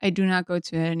 Uh-huh. I do not go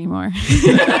to it anymore. So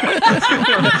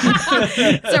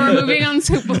we're moving on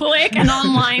to Blick and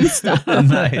online stuff.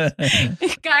 Nice.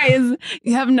 Guys,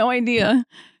 you have no idea.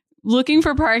 Looking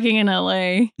for parking in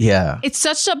LA, Yeah. it's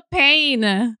such a pain.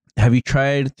 Have you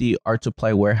tried the Art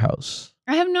Supply Warehouse?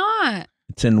 I have not.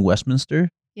 It's in Westminster.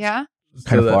 Yeah.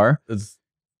 Kind of that far. It's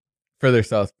further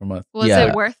south from us. Was Yeah.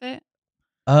 it worth it?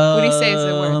 What do you say? Is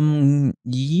it worth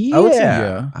Yeah. I would say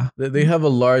yeah. They have a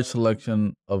large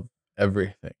selection of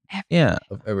everything. Yeah.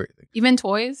 Of everything. Even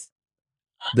toys?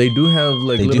 They do have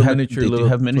like They do little have- miniature. they do little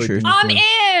have toy miniatures. things I'm for-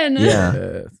 in. Yeah.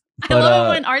 Yes. I But, love it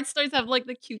when art stores have like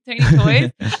the cute tiny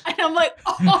toys. And I'm like,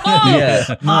 oh, Yeah.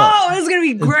 No. oh, this is going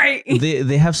to be great.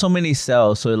 They have so many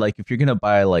sales, so like if you're gonna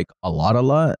buy like a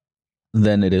lot,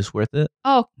 then it is worth it.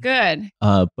 Oh, good.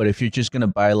 But if you're just gonna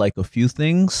buy like a few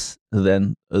things,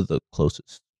 then the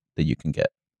closest that you can get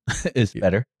is Yeah.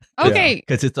 better Okay.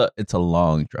 because it's a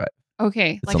long drive.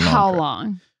 Okay. It's Like a long how drive.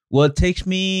 long? Well, it takes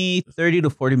me 30 to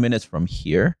 40 minutes from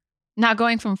here. Not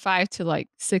going from 5 to like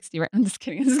 60, right? I'm just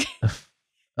kidding.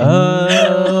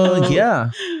 Yeah.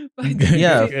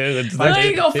 Yeah. It's Let like-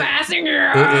 me go it- faster.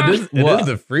 It is Well,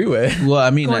 the freeway. Well, I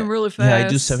mean, Going really yeah, I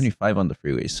do fast. 75 on the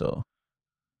freeway, so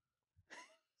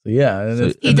So yeah, and So-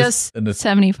 it's- He and does it's- and it's-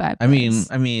 75. I mean,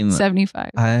 guys. 75.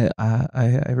 I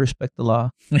respect the law.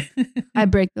 I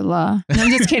break the law. No, I'm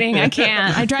just kidding. I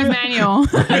can't. I drive manual.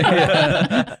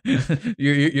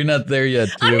 you're not there yet.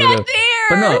 to I'm be able not to-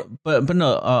 there. But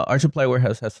no, Art Supply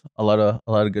Warehouse has a lot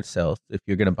of good sales if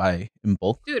you're gonna buy in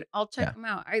bulk. Dude, I'll check Yeah. them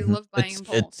out. I Mhm. love buying it's, in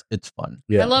bulk. It's fun.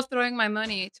 Yeah. I love throwing my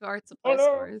money to art supply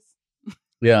stores.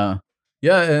 Yeah,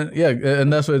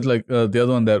 and that's why it's like the other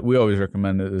one that we always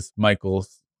recommend is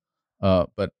Michael's,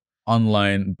 but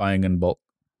online buying in bulk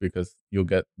because you'll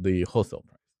get the wholesale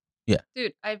price.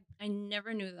 Dude, I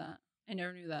never knew that. I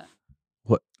never knew that.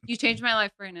 What? You changed my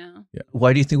life right now.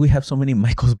 Why do you think we have so many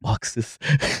Michael's boxes?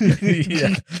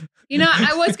 Yeah, You know,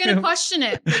 I was gonna question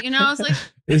it, but you know, I was like,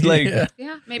 It's like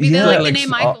yeah, maybe Yeah, they like the like,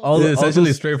 name all- Michael. all- it's essentially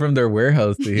those- straight from their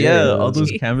warehouse to here. yeah, all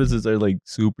those Jeez. canvases are like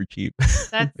super cheap.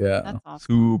 That's Yeah.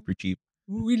 awesome. Super cheap.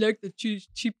 We like the cheap.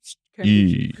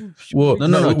 Yeah. Well,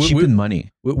 No, we- cheap we- in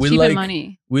money. we cheap like and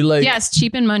money. we like Yes,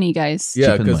 cheap and money, guys. yeah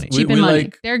cheap and because money. Cheap we and money.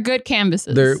 like They're good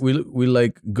canvases. we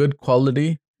like good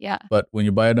quality, Yeah, but when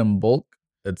you buy it in bulk,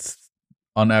 it's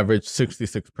on average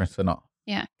 66% off.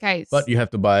 yeah, guys. But you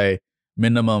have to buy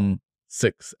minimum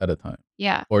 6 at a time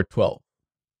yeah, or 12.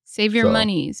 save your So-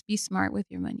 monies. Be smart with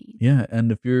your money. Yeah,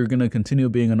 and if you're gonna continue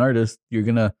being an artist, you're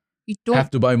gonna you don't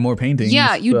have to buy more paintings.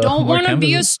 Yeah, you don't more want to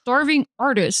be a canvases. starving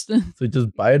artist. So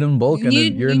just buy it in bulk, and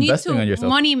then you're investing on yourself.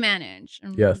 Money manage.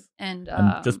 Yes. And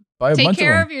just buy a take bunch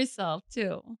care of of yourself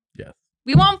too. Yes.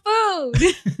 We want food.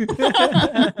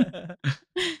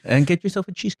 And get yourself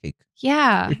a cheesecake.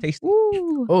 Yeah. They're tasty.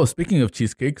 Ooh. Oh, speaking of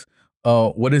cheesecakes,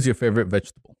 what is your favorite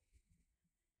vegetable?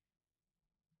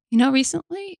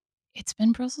 Recently it's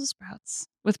been Brussels sprouts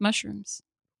with mushrooms.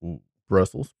 Ooh,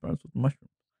 Brussels sprouts with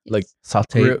mushrooms. Yes. Like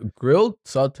Sauteed. grilled,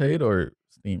 sauteed, or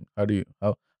steamed?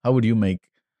 How would you make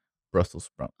Brussels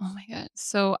sprouts? Oh my god!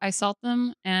 So I salt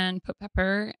them and put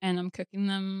pepper, and I'm cooking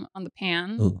them on the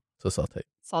pan. Ooh. So sauteed.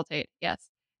 Sauteed,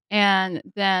 yes. And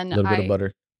then A little bit of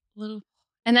butter.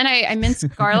 And then I mince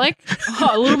garlic.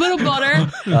 A little bit of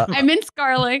butter. I mince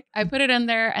garlic. I put it in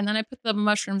there, and then I put the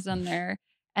mushrooms in there.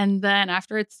 And then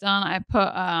after it's done, I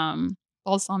put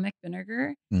balsamic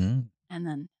vinegar, and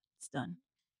then it's done.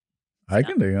 I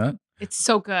can do that. It's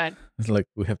so good. It's like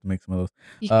we have to make some of those.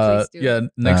 Please do. Yeah,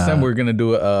 next time we're gonna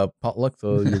do a potluck,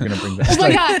 so you're gonna bring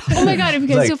that. Oh my god! If you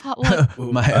guys do potluck,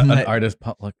 an artist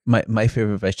potluck. My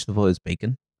favorite vegetable is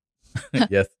bacon.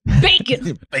 Yes.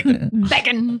 Bacon. Bacon.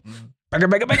 Bacon.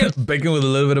 Bacon with a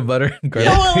little bit of butter and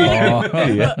garlic.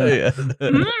 Yeah.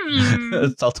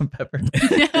 Salt and pepper.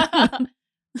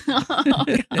 Oh,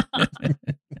 God.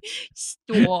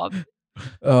 Stop.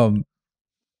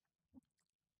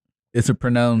 Is it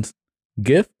pronounced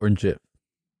GIF or GIF?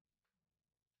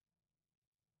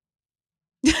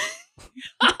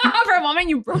 For a moment,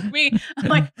 you broke me. I'm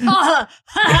like,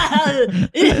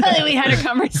 we had a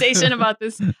conversation about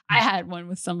this. I had one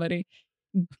with somebody.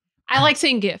 I like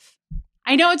saying GIF.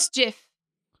 I know it's GIF.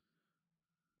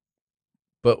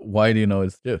 But why do you know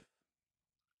it's GIF?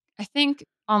 I think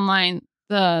online,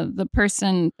 the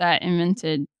person that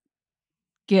invented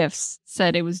GIFs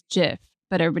said it was GIF,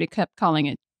 but everybody kept calling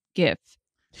it GIF.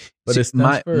 But it's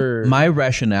my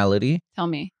rationality. Tell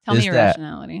me is your that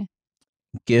rationality.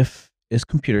 GIF is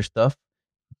computer stuff.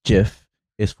 GIF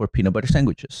is for peanut butter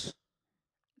sandwiches.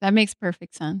 That makes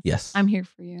perfect sense. Yes. I'm here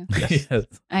for you. Yes.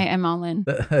 I am all in.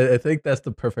 I think that's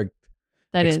the perfect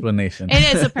explanation.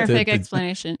 It is a perfect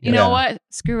explanation. You know what?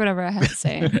 Screw whatever I have to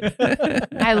say.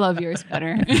 I love yours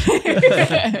better.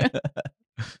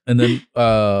 And then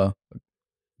a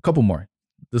couple more.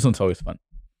 This one's always fun.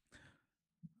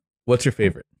 What's your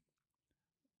favorite?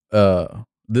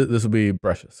 This will be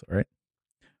brushes, all right?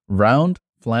 Round,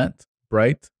 flat,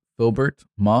 bright, filbert,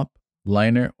 mop,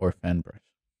 liner, or fan brush?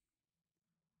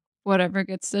 Whatever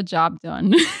gets the job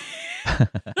done. I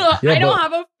don't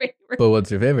have a favorite. But what's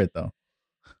your favorite though?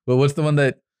 But what's the one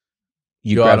that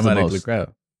you grab automatically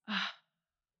grab?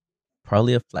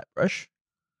 Probably a flat brush.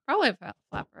 Probably a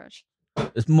flat brush.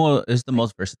 It's the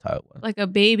most versatile one. Like a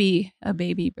baby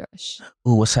brush.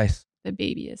 Oh, what size? The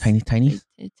babyest. Tiny?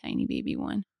 A tiny baby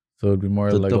one. So it'd be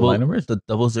more like a liner brush? The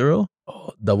 00?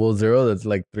 Oh, 00, that's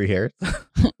like 3 hairs.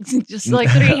 Just like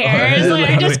 3 hairs. Like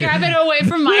I just grab it away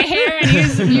from my hair and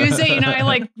use it. I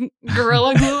like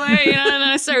Gorilla Glue it, and then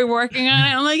I start working on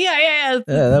it. I'm like, yeah.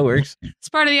 Yeah, that works. It's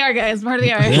part of the art, guys. Part of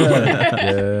the art.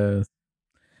 Yes.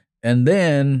 And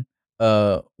then,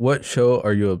 what show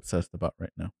are you obsessed about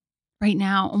right now? Right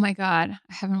now, oh my God,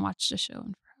 I haven't watched a show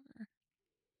in forever.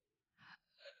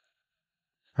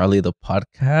 Probably the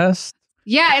podcast.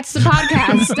 Yeah, it's the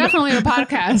podcast. Definitely the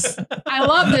podcast. I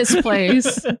love this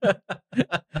place.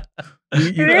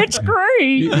 It's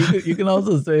great. You can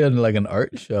also say in like an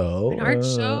art show. An art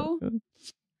show?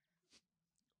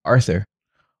 Arthur.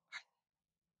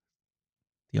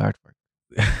 The artwork.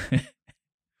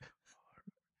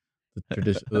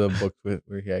 The book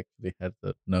where he actually had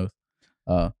the nose.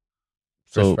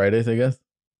 First Fridays, I guess.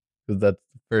 Because that's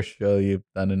the first show you've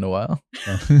done in a while.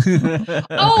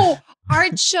 Oh,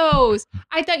 art shows.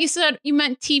 I thought you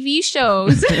meant TV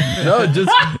shows. No,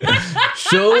 just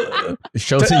shows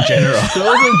in general.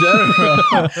 Shows in general.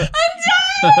 I'm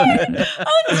done.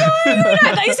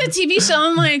 I thought you said TV show.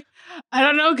 I'm like, I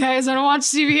don't know, guys. I don't watch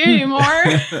TV anymore.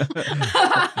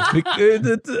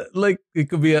 It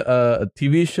could be a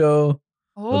TV show.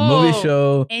 A movie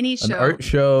show, any show, an art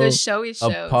show, the showy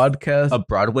shows, a podcast, a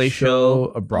Broadway show,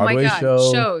 a Broadway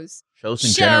show, shows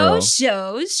in general,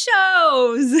 shows.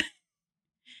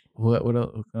 What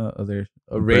else? Other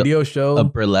a radio show, a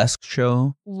burlesque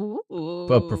show,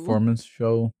 a performance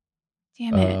show.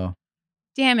 Damn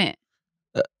it!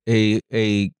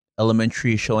 A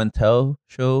elementary show and tell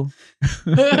show.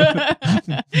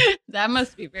 That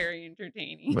must be very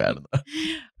entertaining. I don't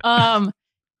know.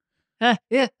 I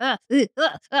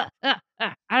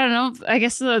don't know. I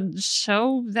guess the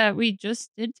show that we just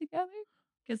did together,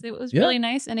 because it was really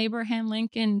nice. And Abraham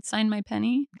Lincoln signed my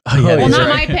penny. Oh, yeah, well, not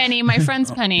my penny, my friend's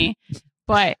penny.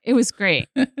 but it was great.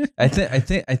 I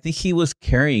think he was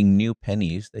carrying new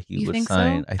pennies that he You would think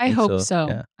sign. so? I hope so.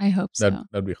 Yeah. I hope so.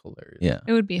 That'd be hilarious. Yeah.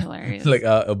 It would be hilarious. Like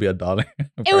it'll be $1.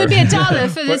 It would be $1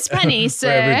 for this penny, for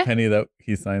every sir. penny that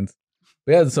he signs.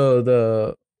 But yeah, so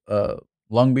the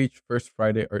Long Beach First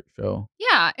Friday Art Show.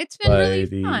 Yeah, it's been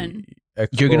really fun.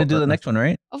 You're gonna do the next one,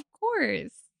 right? Of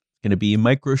course. It's gonna be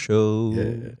micro show.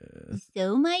 Yes.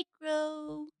 So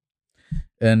micro.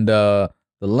 And the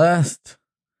last,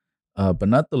 but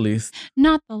not the least.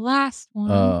 Not the last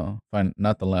one. Fine,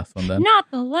 not the last one then. Not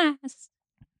the last.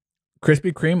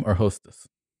 Krispy Kreme or Hostess?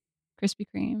 Krispy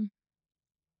Kreme.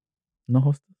 No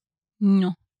Hostess.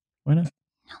 No. Why not?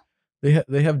 No.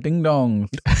 They have ding dongs.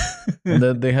 And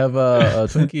then they have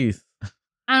Twinkies.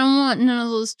 I don't want none of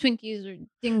those Twinkies or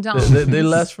ding dongs. They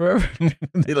last forever.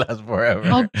 They last forever.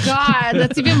 Oh God,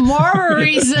 that's even more of a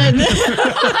reason.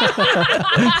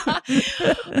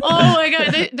 Oh my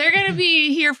God, they're gonna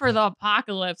be here for the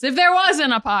apocalypse. If there was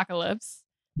an apocalypse,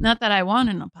 not that I want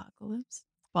an apocalypse,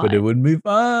 But it would be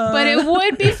fun. But it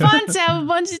would be fun to have a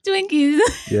bunch of Twinkies.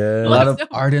 Yeah, A lot of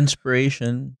art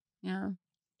inspiration. Yeah,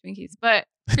 Twinkies, but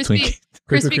Twinkie.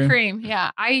 Krispy Kreme.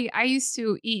 Yeah, I used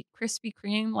to eat Krispy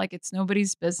Kreme like it's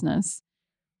nobody's business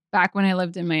back when I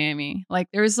lived in Miami. Like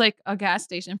there was like a gas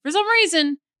station. For some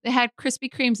reason, they had Krispy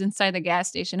Kremes inside the gas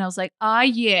station. I was like,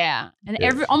 yeah. And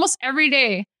almost every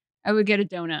day I would get a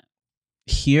donut.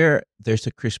 Here, there's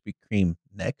a Krispy Kreme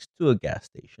next to a gas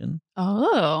station.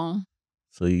 Oh.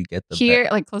 So you get the Here,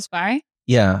 like close by?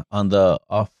 Yeah, on the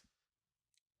off.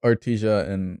 Artesia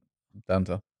and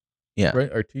downtown. Yeah.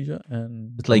 Right? Artesia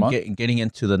and It's like Vermont? getting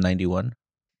into the 91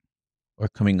 or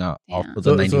coming out off Yeah. of the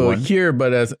So 91. here,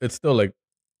 but it's still like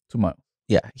 2 miles.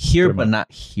 Yeah, here, Pretty but much.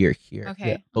 not here. Okay.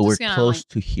 Yeah. I'm But we're just gonna, close like,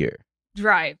 to here.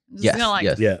 drive. I'm just Yes, gonna like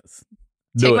yes. Yes.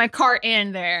 take Do my it. cart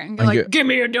in there and go On like, your- give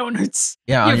me your donuts.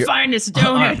 Yeah, Your finest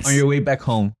donuts. on your way back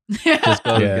home, just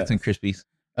go Yeah. get some Krispies.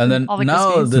 And then All the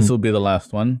now Krispies. this will be the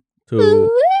last one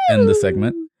to end the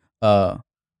segment.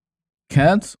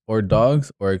 Cats or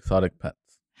dogs or exotic pets?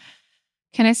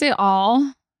 Can I say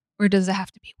all, or does it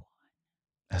have to be one?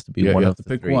 Has to be You one have of to the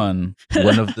pick three. one.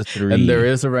 One of the three. And there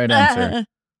is a right answer.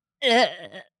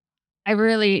 I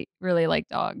really, really like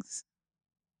dogs.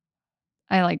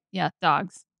 I like,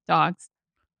 dogs.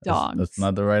 That's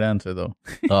not the right answer though.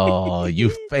 Oh, you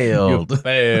You failed.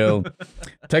 failed.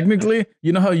 Technically,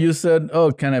 you know how you said,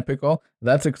 "Oh, can I pick all?"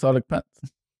 That's exotic pets,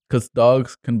 because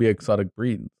dogs can be exotic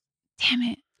breeds. Damn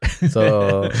it.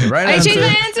 So right I answer. changed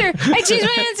my answer.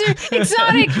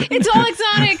 Exotic. It's all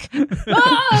exotic.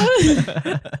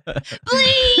 Oh,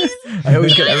 please. I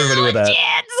always get everybody with that.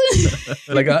 Chance.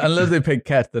 Like unless they pick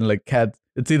cats, then like cats,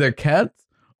 it's either cats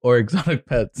or exotic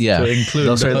pets. Yeah, to include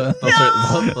those are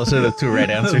the- those are the two right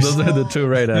answers. Those are the two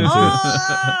right answers.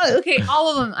 Oh, okay,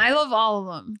 all of them. I love all of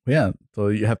them. Yeah, so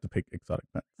you have to pick exotic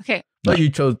pets. Okay. But you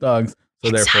chose dogs, so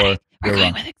therefore We're you're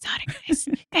going wrong. with exotic, guys.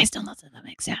 Guys, don't listen to them.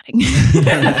 Exotic.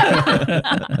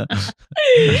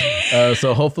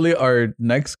 So hopefully our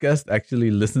next guest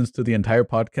actually listens to the entire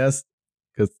podcast,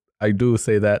 because I do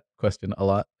say that question a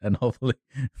lot, and hopefully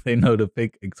they know to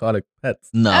pick exotic pets.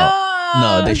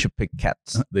 No, they should pick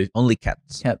cats. They Only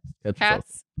cats. cats.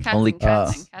 Cats. Only And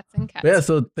cats. But yeah,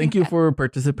 so thank you Cats. for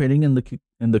participating in the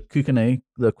Q&A,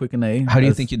 the quick and A. How do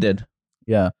you think you did?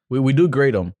 Yeah, we do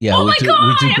grade them. Yeah, Oh we my do. God,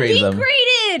 We do I'm grade being them.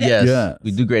 graded. Yes, Yes.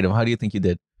 we do grade them. How do you think you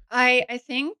did? I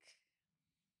think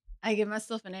I give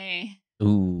myself an A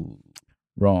Ooh,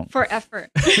 Wrong. for effort.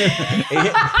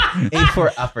 A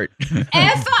for effort.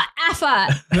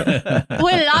 Effort.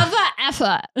 We love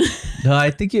effort. No, I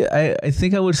think I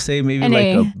think I would say maybe An like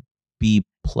A. a B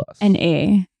plus. An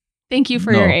A. Thank you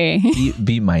for No. your A.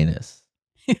 B minus.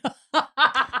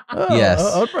 Oh, Yes.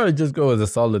 I'll probably just go with a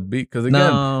solid B, because again,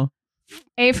 No,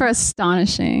 A for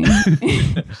astonishing.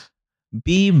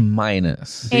 B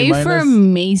minus. B A for minus?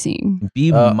 amazing.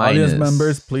 B minus. audience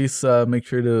members, please make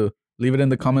sure to leave it in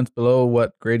the comments below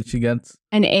what grade she gets.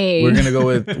 An A. We're gonna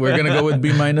go with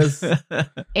B minus A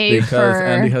because for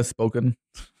Andy has spoken.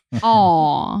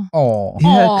 Aw. Oh, Yeah,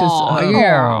 Aw, 'cause,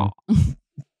 yeah.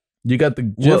 you got the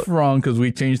GIF wrong because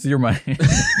we changed your mind.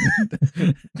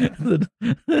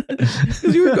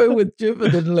 Because you were going with GIF,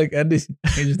 and then like Andy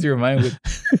changed your mind with.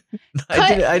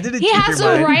 I didn't He change has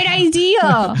her the mind. right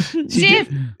idea. She Dip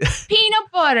did-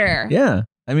 peanut butter. Yeah,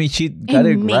 I mean she got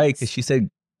it mix. right because she said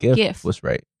GIF was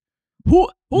right. No,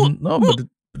 but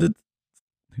it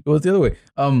was the other way.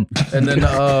 And then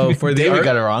for the David R-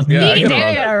 got it wrong. Yeah, I He got did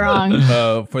it get it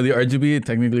wrong. for the RGB,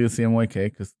 technically it's CMYK,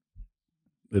 because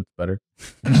it's better.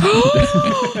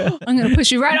 I'm gonna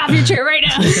push you right off your chair right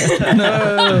now.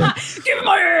 No. Give me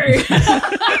my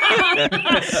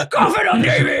cough it up,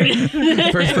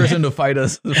 David. First person to fight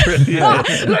us.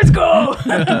 Let's go.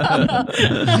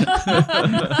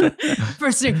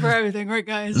 First thing for everything, right,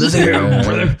 guys? Listen here,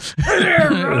 brother. Listen here,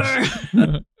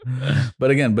 brother.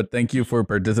 But thank you for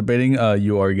participating.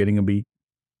 You are getting a B.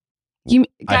 You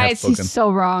I have guys, spoken. he's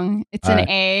so wrong. It's an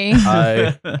A.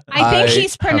 I I think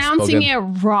he's have pronouncing spoken.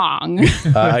 it wrong.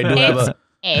 I do have It's a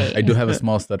A. I do have a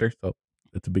small stutter, so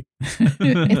it's a B.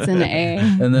 It's an A.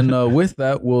 And then with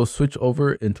that, we'll switch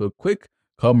over into a quick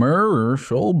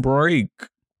commercial break.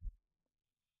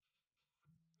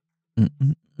 You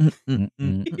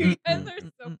guys are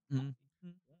so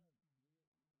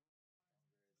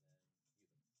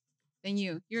than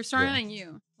you. You're smarter than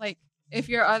you. Like if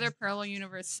your other parallel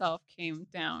universe self came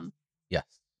down. Yes.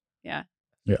 Yeah,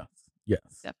 Yes.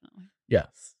 definitely.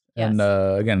 Yes. Yes. And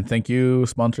again, thank you,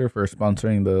 sponsor, for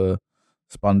sponsoring the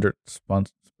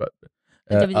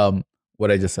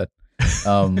what I just said.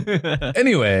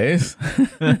 Anyways,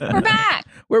 We're back.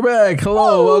 We're back.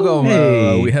 Hello, Woo! welcome.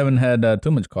 Hey. We haven't had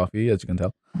too much coffee, as you can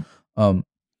tell.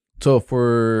 So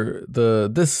for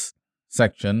this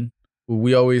section,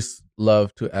 we always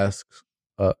love to ask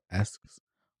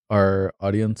our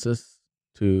audiences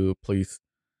to please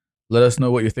let us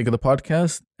know what you think of the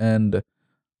podcast, and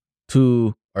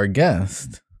to our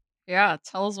guest, Yeah,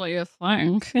 tell us what you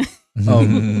think.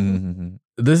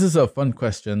 this is a fun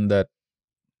question that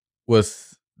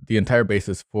was the entire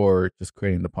basis for just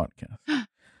creating the podcast.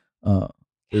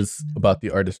 Is about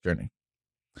the artist journey.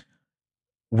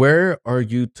 Where are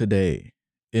you today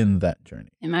in that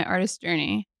journey? In my artist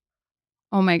journey.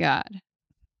 Oh my God.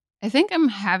 I think I'm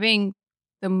having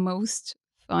the most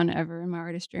fun ever in my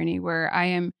artist journey, where I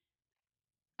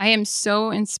am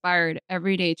so inspired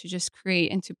every day to just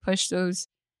create and to push those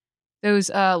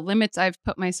limits I've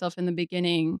put myself in the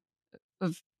beginning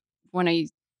of when I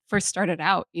first started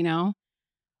out, you know?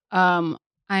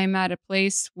 I'm at a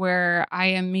place where I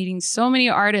am meeting so many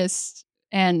artists,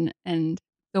 and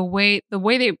the way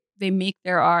they make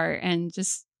their art, and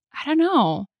just, I don't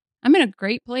know. I'm in a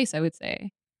great place, I would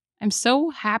say. I'm so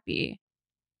happy.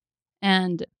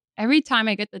 And every time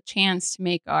I get the chance to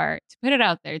make art, to put it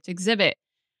out there, to exhibit,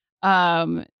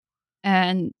 and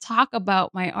talk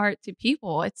about my art to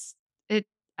people,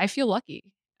 I feel lucky.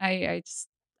 I just,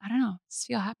 I don't know, just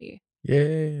feel happy.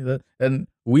 Yay. And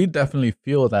we definitely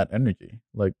feel that energy.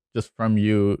 Like, just from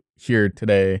you here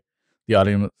today, the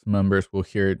audience members will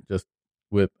hear it just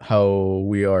with how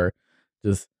we are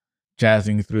just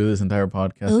jazzing through this entire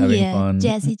podcast, having fun.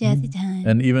 Jazzy time.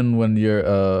 And even when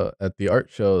you're at the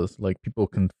art shows, like, people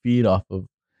can feed off of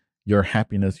your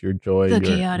happiness, your joy, The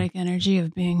your chaotic energy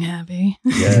of being happy.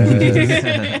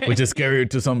 Yeah. Which is scary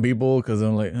to some people, because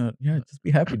I'm like, yeah, just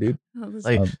be happy, dude. It's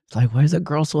like, why is that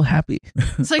girl so happy?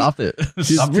 Stop it. Stop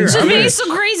she's Just being being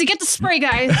so crazy. Get the spray,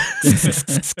 guys.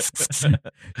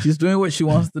 She's doing what she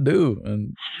wants to do,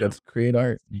 and that's create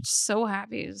art. So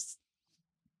happy. Just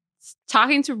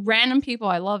talking to random people.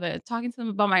 I love it. Talking to them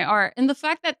about my art. And the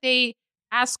fact that they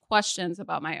ask questions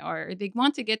about my art, or they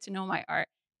want to get to know my art.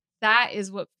 That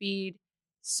is what feed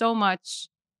so much,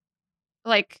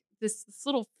 like this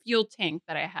little fuel tank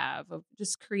that I have of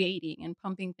just creating and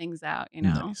pumping things out, you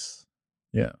know? Nice.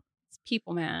 Yeah. It's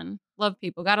people, man. Love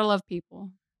people. Gotta love people.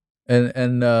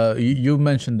 And you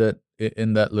mentioned that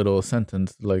in that little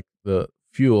sentence, like the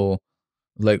fuel,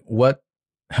 like what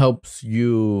helps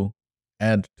you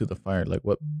add to the fire? Like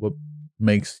what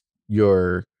makes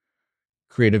your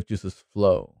creative juices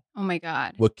flow? Oh my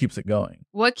God. What keeps it going?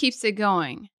 What keeps it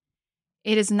going?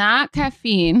 It is not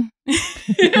caffeine.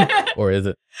 Or is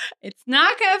it? It's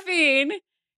not caffeine.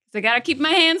 Because I gotta keep my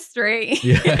hands straight.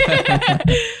 Yeah.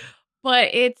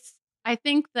 But I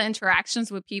think the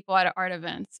interactions with people at art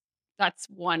events, that's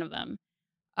one of them.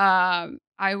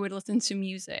 I would listen to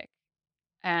music,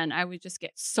 and I would just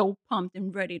get so pumped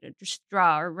and ready to just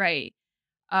draw or write.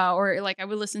 Or like I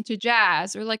would listen to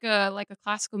jazz, or like a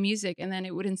classical music, and then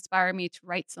it would inspire me to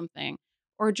write something.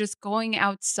 Or just going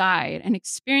outside and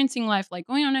experiencing life, like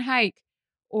going on a hike,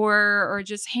 or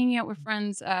just hanging out with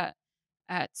friends at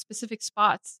specific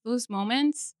spots. Those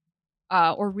moments,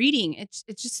 or reading, it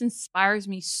just inspires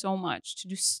me so much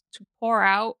to pour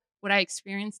out what I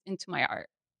experienced into my art.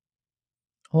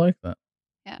 I like that.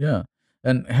 Yeah.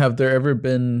 And have there ever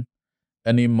been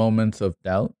any moments of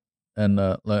doubt, and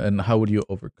how would you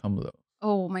overcome those?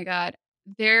 Oh my God.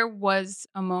 There was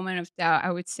a moment of doubt, I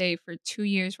would say, for 2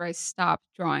 years, where I stopped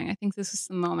drawing. I think this was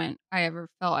the moment I ever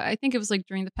felt. I think it was like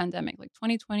during the pandemic, like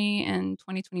 2020 and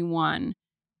 2021,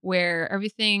 where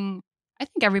everything, I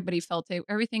think everybody felt it.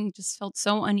 Everything just felt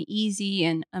so uneasy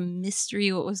and a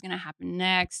mystery what was going to happen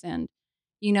next. And,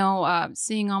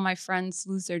 seeing all my friends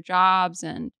lose their jobs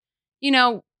and, you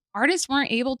know, artists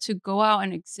weren't able to go out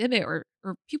and exhibit or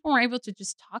people weren't able to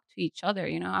just talk to each other.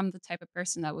 I'm the type of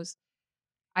person that was,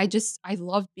 I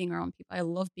love being around people. I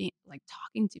love being like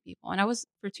talking to people. And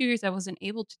for 2 years, I wasn't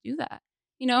able to do that,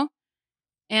 you know?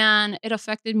 And it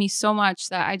affected me so much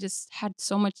that I just had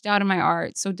so much doubt in my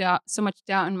art, so much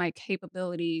doubt in my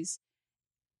capabilities,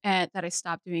 and that I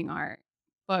stopped doing art.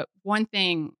 But one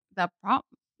thing that brought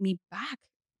me back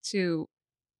to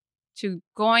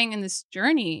going in this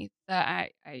journey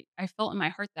that I felt in my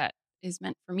heart that is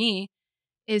meant for me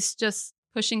is just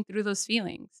pushing through those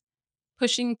feelings,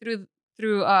 pushing through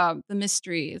the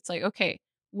mystery. It's like, okay,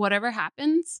 whatever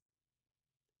happens,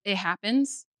 it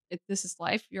happens. This is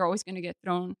life. You're always going to get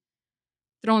thrown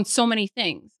so many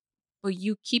things, but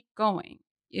you keep going.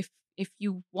 If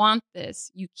you want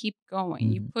this, you keep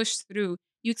going. You Mhm. push through.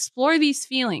 You explore these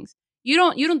feelings. You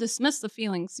don't dismiss the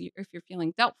feelings. If you're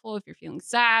feeling doubtful, if you're feeling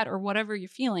sad, or whatever you're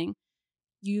feeling,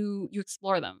 you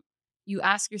explore them. You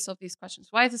ask yourself these questions.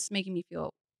 Why is this making me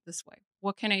feel this way?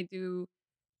 What can I do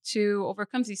to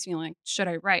overcome these feelings? Should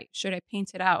I write? Should I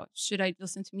paint it out? Should I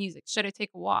listen to music? Should I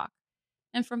take a walk?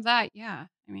 And from that, yeah,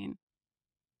 I mean,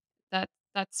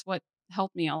 that's what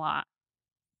helped me a lot.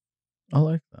 I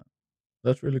like that.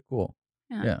 That's really cool.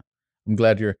 Yeah. Yeah. I'm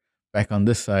glad you're back on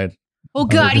this side. Oh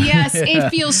God, yes. It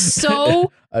feels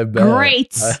so I bet.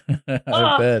 great. I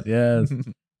Ugh. bet, yes.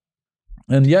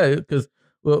 And yeah, because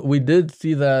we did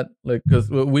see that, like, because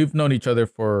we've known each other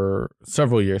for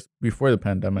several years before the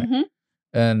pandemic. Mhm.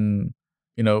 And,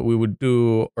 we would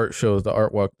do art shows, the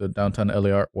art walk, the downtown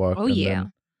LA art walk. Oh, and yeah.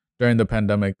 then during the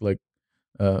pandemic, like,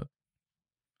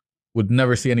 would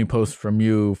never see any posts from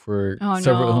you for Oh,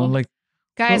 several. no. I'm like,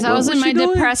 Guys, I was in what's my she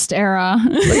doing? depressed era.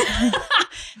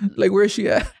 Like, where's she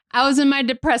at? I was in my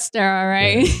depressed era,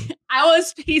 right? Yeah. I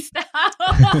was peaced out.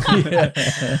 Yeah.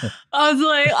 I was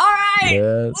like, all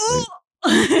right.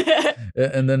 Yeah,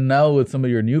 and then now with some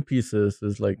of your new pieces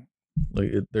is like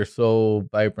they're so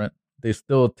vibrant. They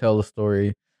still tell a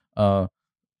story.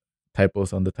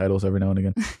 Typos on the titles every now and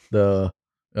again. The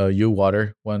you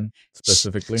water one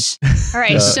specifically. All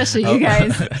right, shush it, you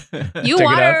guys. You Check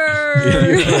water.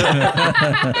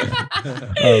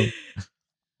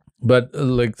 But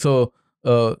like, so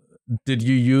did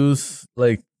you use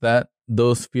like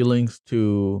those feelings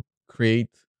to create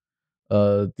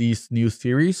these new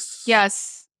series?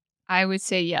 Yes, I would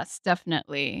say yes,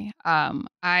 definitely.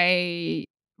 I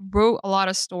wrote a lot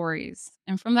of stories,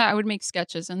 and from that, I would make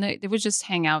sketches, and they would just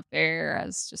hang out there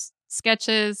as just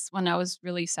sketches when I was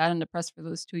really sad and depressed for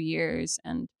those 2 years.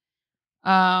 And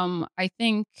I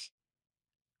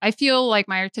feel like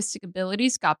my artistic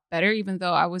abilities got better, even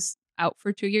though I was out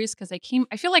for 2 years, because I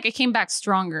feel like I came back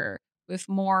stronger with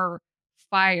more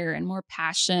fire and more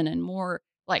passion and more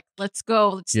like, let's go,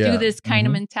 let's do Yeah. this kind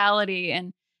of Mhm. mentality.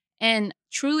 And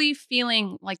truly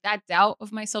feeling like that doubt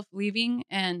of myself leaving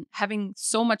and having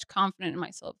so much confidence in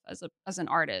myself as an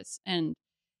artist and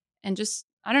just,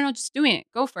 I don't know, just doing it.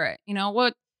 Go for it.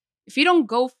 What if you don't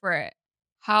go for it,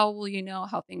 how will you know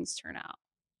how things turn out?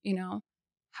 You know,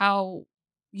 how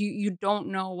you don't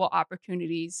know what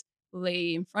opportunities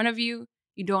lay in front of you.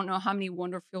 You don't know how many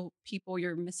wonderful people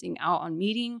you're missing out on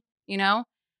meeting,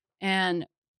 and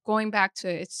going back to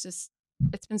it, it's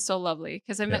been so lovely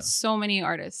because I've Yeah. met so many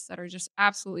artists that are just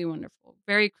absolutely wonderful,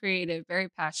 very creative, very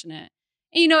passionate.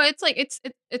 And it's like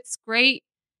it's great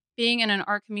being in an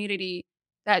art community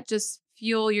that just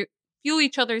fuel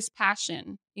each other's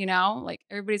passion, like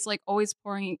everybody's like always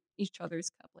pouring each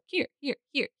other's cup, like here, here,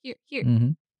 here, here, here,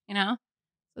 Mhm. so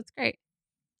it's great.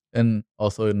 And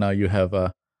also now you have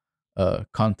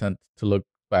content to look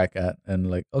back at and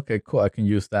like, okay, cool, I can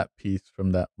use that piece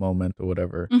from that moment or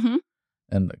whatever. Mm-hmm.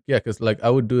 And like, yeah, because like I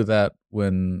would do that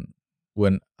when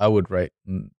I would write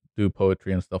and do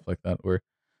poetry and stuff like that, where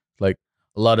like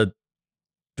a lot of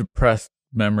depressed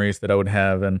memories that I would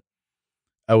have, and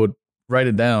I would write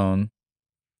it down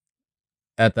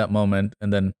at that moment,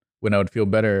 and then when I would feel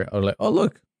better, I was like, oh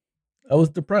look, I was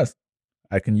depressed.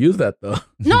 I can use that though.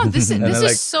 No, this is and this then is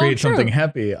like so create true. something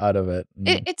happy out of it.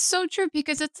 It's so true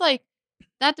because it's like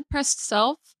that depressed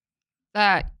self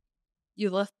that you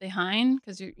left behind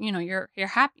because you're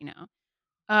happy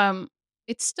now.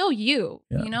 It's still you.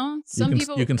 Yeah. Some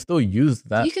people You can still use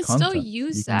that. you can content. still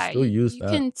use You can that. still use You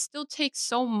that. can still take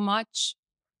so much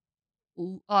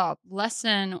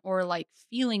lesson or like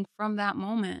feeling from that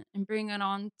moment and bring it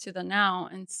on to the now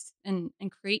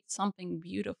and create something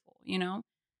beautiful.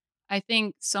 I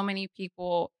think so many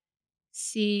people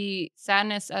see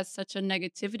sadness as such a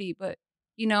negativity, but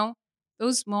you know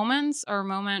those moments are a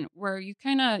moment where you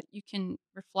can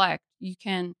reflect. You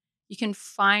can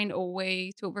find a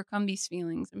way to overcome these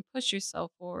feelings and push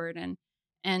yourself forward,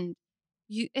 and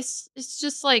it's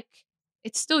just like,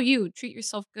 it's still you. Treat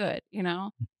yourself good, you know?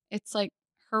 It's like,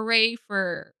 hooray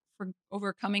for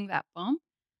overcoming that bump.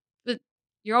 But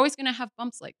you're always going to have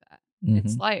bumps like that.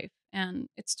 It's life, and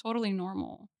it's totally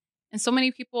normal. And so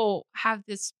many people have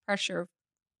this pressure of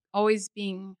always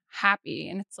being happy,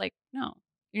 and it's like, no,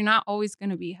 you're not always going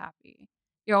to be happy.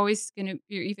 You're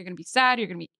either going to be sad, you're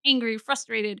going to be angry,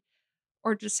 frustrated,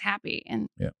 or just happy. And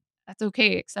that's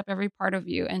okay. Accept every part of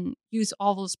you and use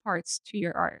all those parts to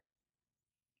your art.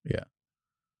 Yeah,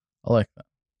 I like that.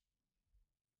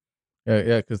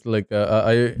 Yeah, because like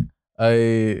I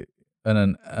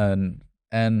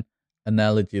an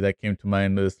analogy that came to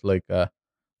mind is like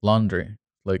laundry.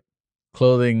 Like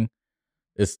clothing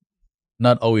is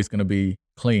not always going to be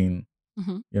clean.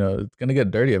 You know, it's going to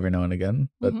get dirty every now and again,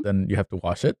 but then you have to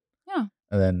wash it. Yeah.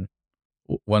 And then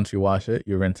once you wash it,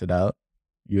 you rinse it out,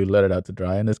 you let it out to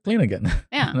dry, and it's clean again.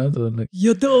 Yeah. You know, so like,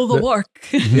 you do the work.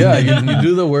 Yeah, you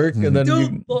do the work, and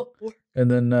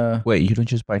then Wait, you don't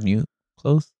just buy new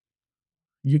clothes?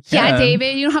 you can. Yeah,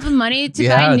 David, you don't have the money to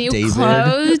buy new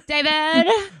clothes, David.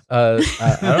 I don't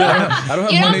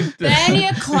have You money. don't buy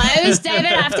new clothes, David,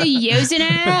 after using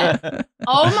it.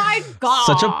 Oh my god!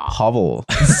 Such a hovel.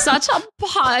 Such a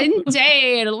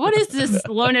pundit. What is this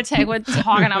lunatic we're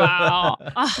talking about?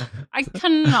 I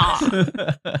cannot.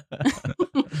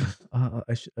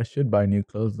 I should buy new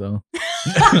clothes though.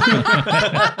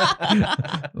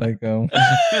 Like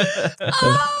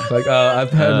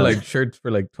I've had like shirts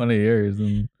for like 20 years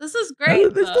and This is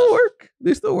great. they still work.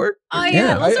 They still work. Oh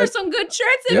yeah, those are some good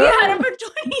shirts if you had them for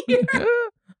 20 years. Yeah,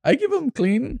 I keep them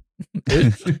clean.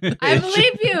 I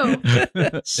believe you.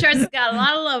 Shirts got a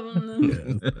lot of love on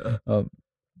them.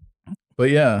 But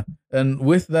yeah, and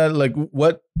with that, like,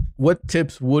 what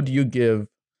tips would you give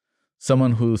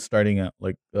someone who's starting out,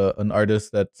 like an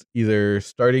artist that's either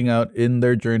starting out in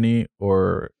their journey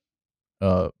or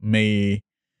may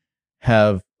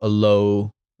have a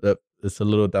low that is a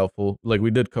little doubtful? Like we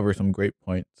did cover some great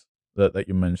points that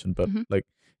you mentioned, but like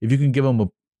if you can give them a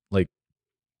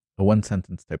one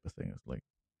sentence type of thing, it's like,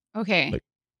 okay, like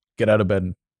get out of bed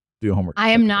and do your homework. I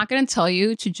am not going to tell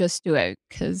you to just do it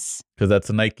because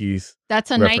that's a Nike's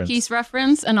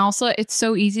reference, and also it's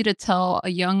so easy to tell a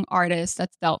young artist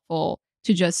that's doubtful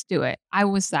to just do it. I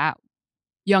was that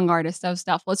young artist that was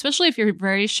doubtful, especially if you're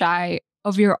very shy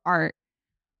of your art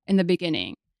in the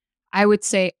beginning. I would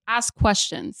say ask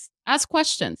questions. Ask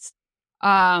questions.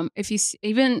 If you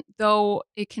even though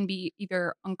it can be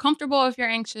either uncomfortable if you're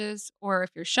anxious or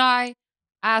if you're shy,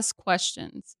 ask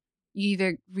questions. You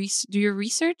either do your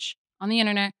research on the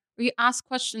internet, or you ask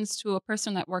questions to a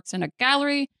person that works in a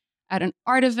gallery, at an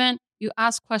art event. You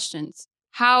ask questions.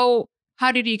 How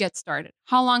did you get started?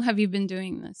 How long have you been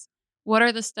doing this? What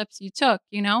are the steps you took?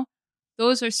 You know,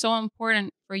 those are so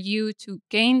important for you to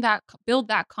build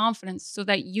that confidence so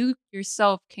that you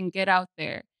yourself can get out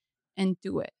there and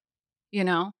do it. You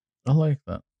know? I like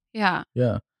that. Yeah.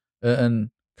 Yeah.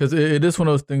 And because it is one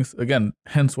of those things, again,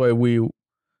 hence why we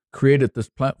created this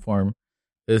platform,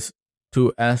 is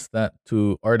to ask that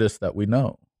to artists that we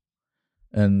know.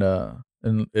 And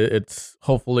it's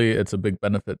hopefully it's a big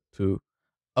benefit to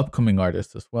upcoming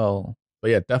artists as well.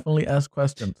 But yeah, definitely ask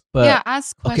questions. But yeah,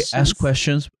 ask questions. Okay, ask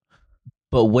questions,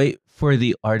 but wait for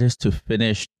the artist to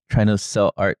finish trying to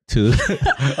sell art to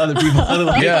other people.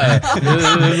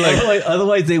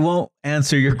 Otherwise they won't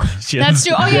answer your question. That's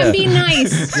true. Oh yeah, be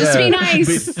nice. Just be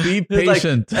nice. Be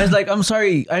patient. It's like, I'm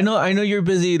sorry. I know you're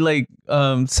busy like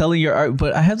selling your art,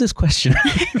 but I have this question.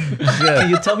 Can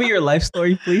you tell me your life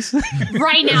story, please?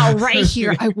 Right now, right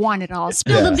here. I want it all.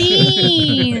 Spill the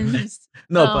beans.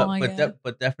 No,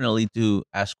 but definitely do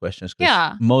ask questions.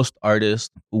 Yeah. Most artists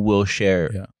will share.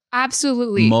 Yeah.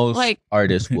 Absolutely. Most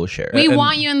artists will share. We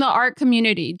want you in the art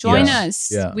community. Join us.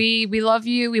 Yeah. We love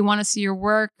you. We want to see your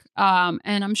work. And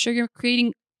I'm sure you're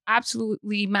creating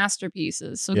absolutely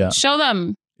masterpieces. So show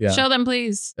them. Yeah. Show them,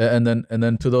 please. And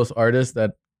then to those artists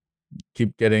that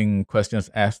keep getting questions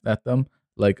asked at them,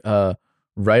 like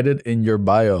write it in your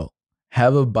bio.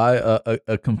 Have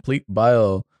a complete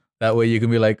bio. That way you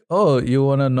can be like, oh, you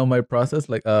want to know my process?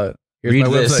 Like here's my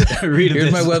website.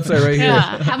 Here's my website right here.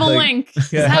 Yeah, have a link.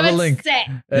 Yeah, have a link. Set.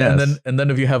 And then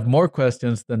if you have more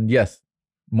questions, then yes,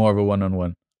 more of a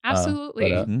one-on-one. Absolutely.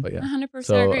 But yeah, 100%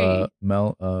 so, agree.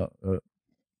 Mel,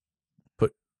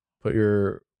 put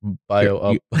your bio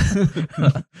up.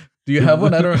 Do you have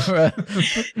one? I don't remember.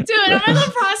 Dude, I'm in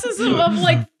the process of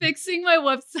like fixing my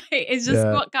website. It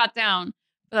just got down.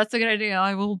 But that's a good idea.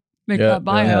 I will make that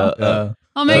bio.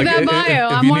 I'll make Like, that bio.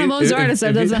 if I'm you one of need- those if- artists that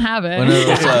if you- doesn't have it. One of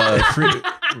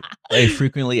those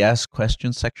frequently asked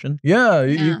questions section. Yeah,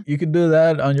 Yeah. you could do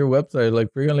that on your website.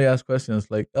 Like frequently asked questions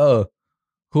like, oh,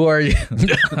 who are you?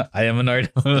 I am an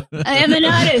artist. I am an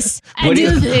artist. I What do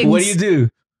you, things. What do you do?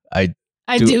 I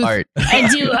do art. I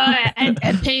do art.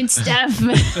 I paint stuff.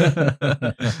 Like,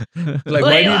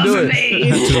 why do you do Lay it? off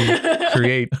me. To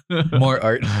create more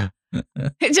art.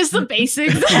 Just the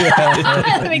basics.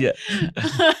 Yeah. Like, Yeah.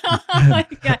 oh my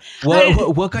God.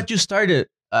 What got you started?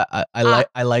 I like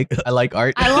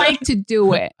art. I like to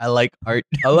do it. I like art.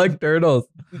 I like turtles.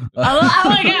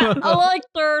 I like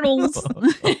turtles.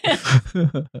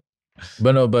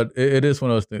 But no, but it is one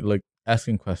of those things. Like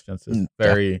asking questions is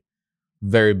very,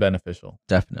 very beneficial.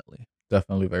 Definitely.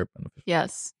 Definitely very beneficial.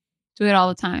 Yes. Do it all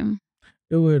the time.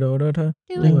 Do it all the time.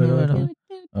 Do Do it. it all the Do time.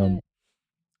 it. Do it.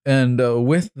 And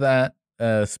with that,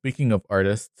 speaking of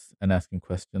artists and asking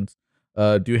questions,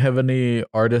 do you have any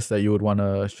artists that you would want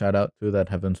to shout out to that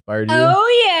have inspired you?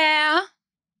 Oh yeah.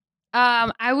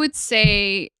 I would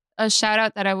say a shout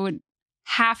out that I would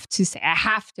have to say,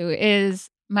 is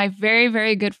my very,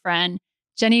 very good friend,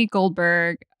 Jenny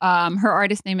Goldberg. Her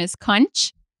artist name is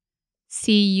Kunch.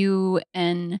 Cunch.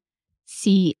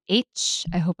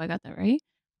 I hope I got that right.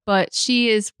 But she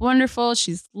is wonderful.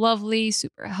 She's lovely,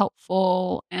 super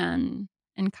helpful, and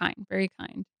kind, very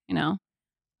kind, you know.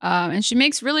 And she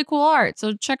makes really cool art.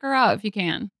 So check her out if you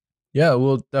can. Yeah,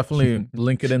 we'll definitely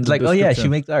link it in It's the like, oh yeah, she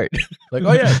description. makes art. Like,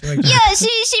 oh yeah, she makes Yeah,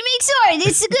 she makes art.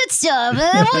 It's good stuff.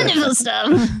 Wonderful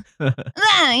stuff.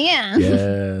 Yeah.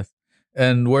 Yes.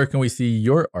 And where can we see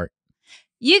your art?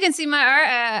 You can see my art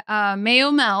at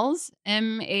Mayo Melz,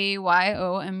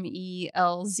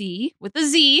 MAYOMELZ, with a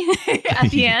Z at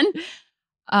the end,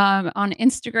 on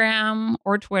Instagram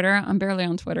or Twitter. I'm barely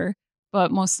on Twitter,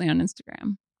 but mostly on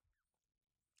Instagram.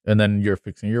 And then you're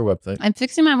fixing your website. I'm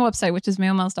fixing my website, which is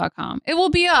mayomelz.com. It will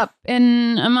be up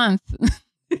in a month.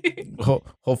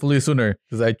 Hopefully sooner,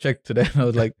 because I checked today and I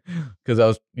was like, because I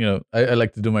was, I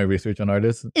like to do my research on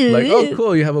artists. Like, oh,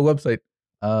 cool, you have a website.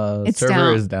 It's server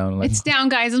down. is down. Like, It's down,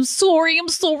 guys. I'm sorry.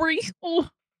 Oh,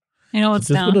 I know it's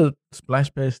just down. put a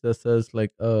splash page that says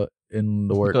like, in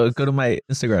the works. Go to my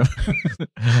Instagram.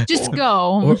 Just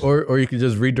go. Or you could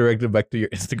just redirect it back to your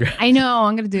Instagram. I know.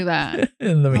 I'm going to do that.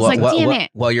 And let me It's like, see. damn it.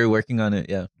 While you're working on it,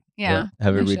 yeah. Yeah.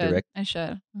 Have it I should. redirect. I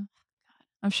should. Oh, God.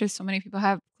 I'm sure so many people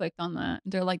have clicked on that.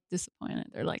 They're like disappointed.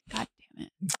 They're like, God damn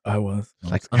it. I was.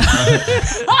 Like, I'm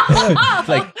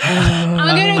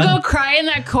going to go cry in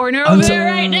that corner over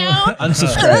there right now.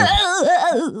 Unsubscribe.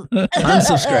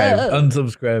 Unsubscribe.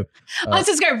 Unsubscribe.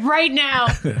 Unsubscribe right now.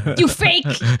 You fake.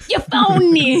 You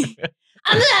phony.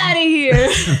 I'm out of here.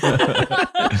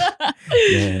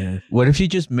 Yeah. What if you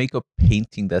just make a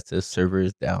painting that says server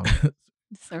is down?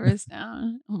 Server's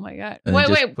down. Oh my God. And Wait.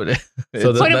 just put it.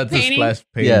 So Put a that's a painting? splash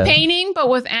page. Yeah. Painting, but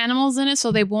with animals in it,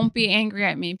 so they won't be angry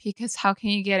at me. Because how can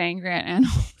you get angry at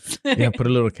animals? Yeah, put a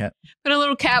little cat. Put a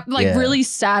little cat, like Yeah. really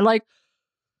sad, like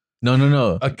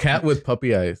No. A cat with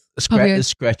puppy eyes. Okay.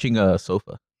 Scratching a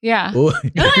sofa. yeah. Oh.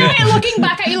 Looking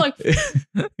back at you like,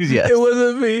 Yes. It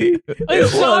wasn't me. I'm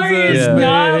sorry, wasn't it's Yeah.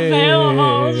 not me.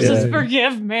 available. Just Yeah.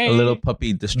 forgive me. A little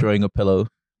puppy destroying a pillow.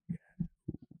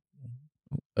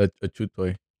 A chew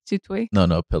toy. Tutui. No,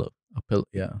 a pillow. A pill.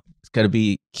 Yeah. It's got to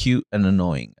be cute and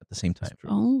annoying at the same time.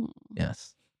 Oh.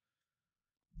 Yes.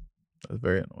 That's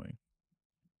very annoying.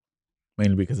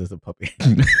 Mainly because it's a puppy.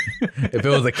 If it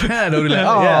was a cat, I would be like,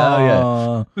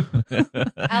 oh, Yeah,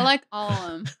 I like all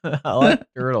of them. I like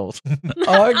turtles. I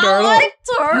like turtle. I like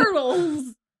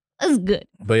turtles. That's good.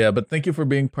 But thank you for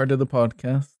being part of the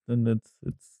podcast. And it's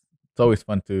always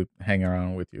fun to hang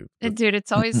around with you. Dude,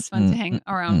 it's always fun to hang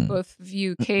around both of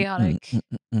you chaotic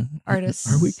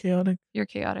artists. Are we chaotic? You're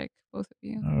chaotic, both of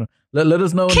you. I don't know. Let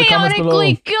us know in the comments below.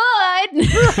 Chaotically good.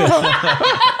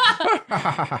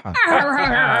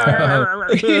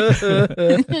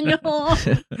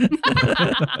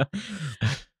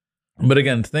 But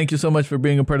again, thank you so much for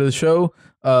being a part of the show.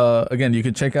 Again, you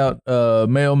can check out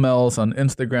Mayo Melz on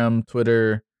Instagram,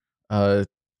 Twitter,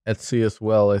 Etsy as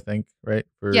well, I think, right?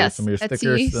 For Yes, some of your Etsy.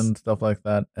 stickers and stuff like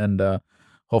that. And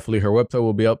hopefully her website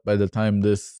will be up by the time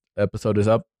this episode is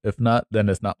up. If not, then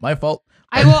it's not my fault.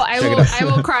 I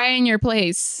will cry in your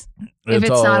place if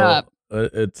it's not up.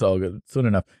 It's all good. Soon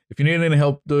enough. If you need any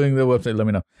help doing the website, let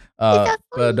me know. But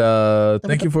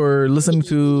thank you for listening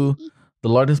to the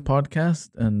Largest Podcast.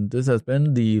 And this has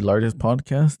been the Largest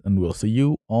Podcast. And we'll see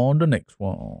you on the next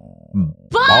one.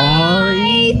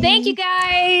 Bye. Thank you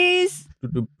guys.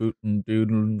 That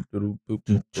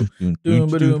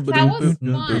was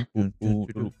fun.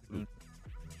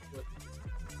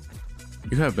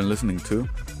 You have been listening to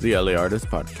the LA Artist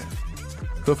Podcast.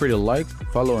 Feel free to like,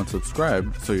 follow, and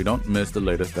subscribe so you don't miss the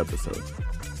latest episode.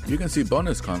 You can see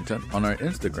bonus content on our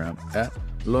Instagram at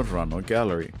Lorrano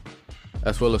Gallery,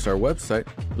 as well as our website,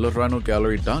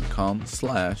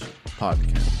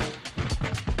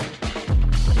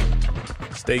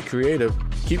 lorranogallery.com/podcast. Stay creative,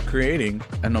 keep creating,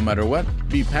 and no matter what,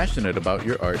 be passionate about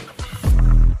your art.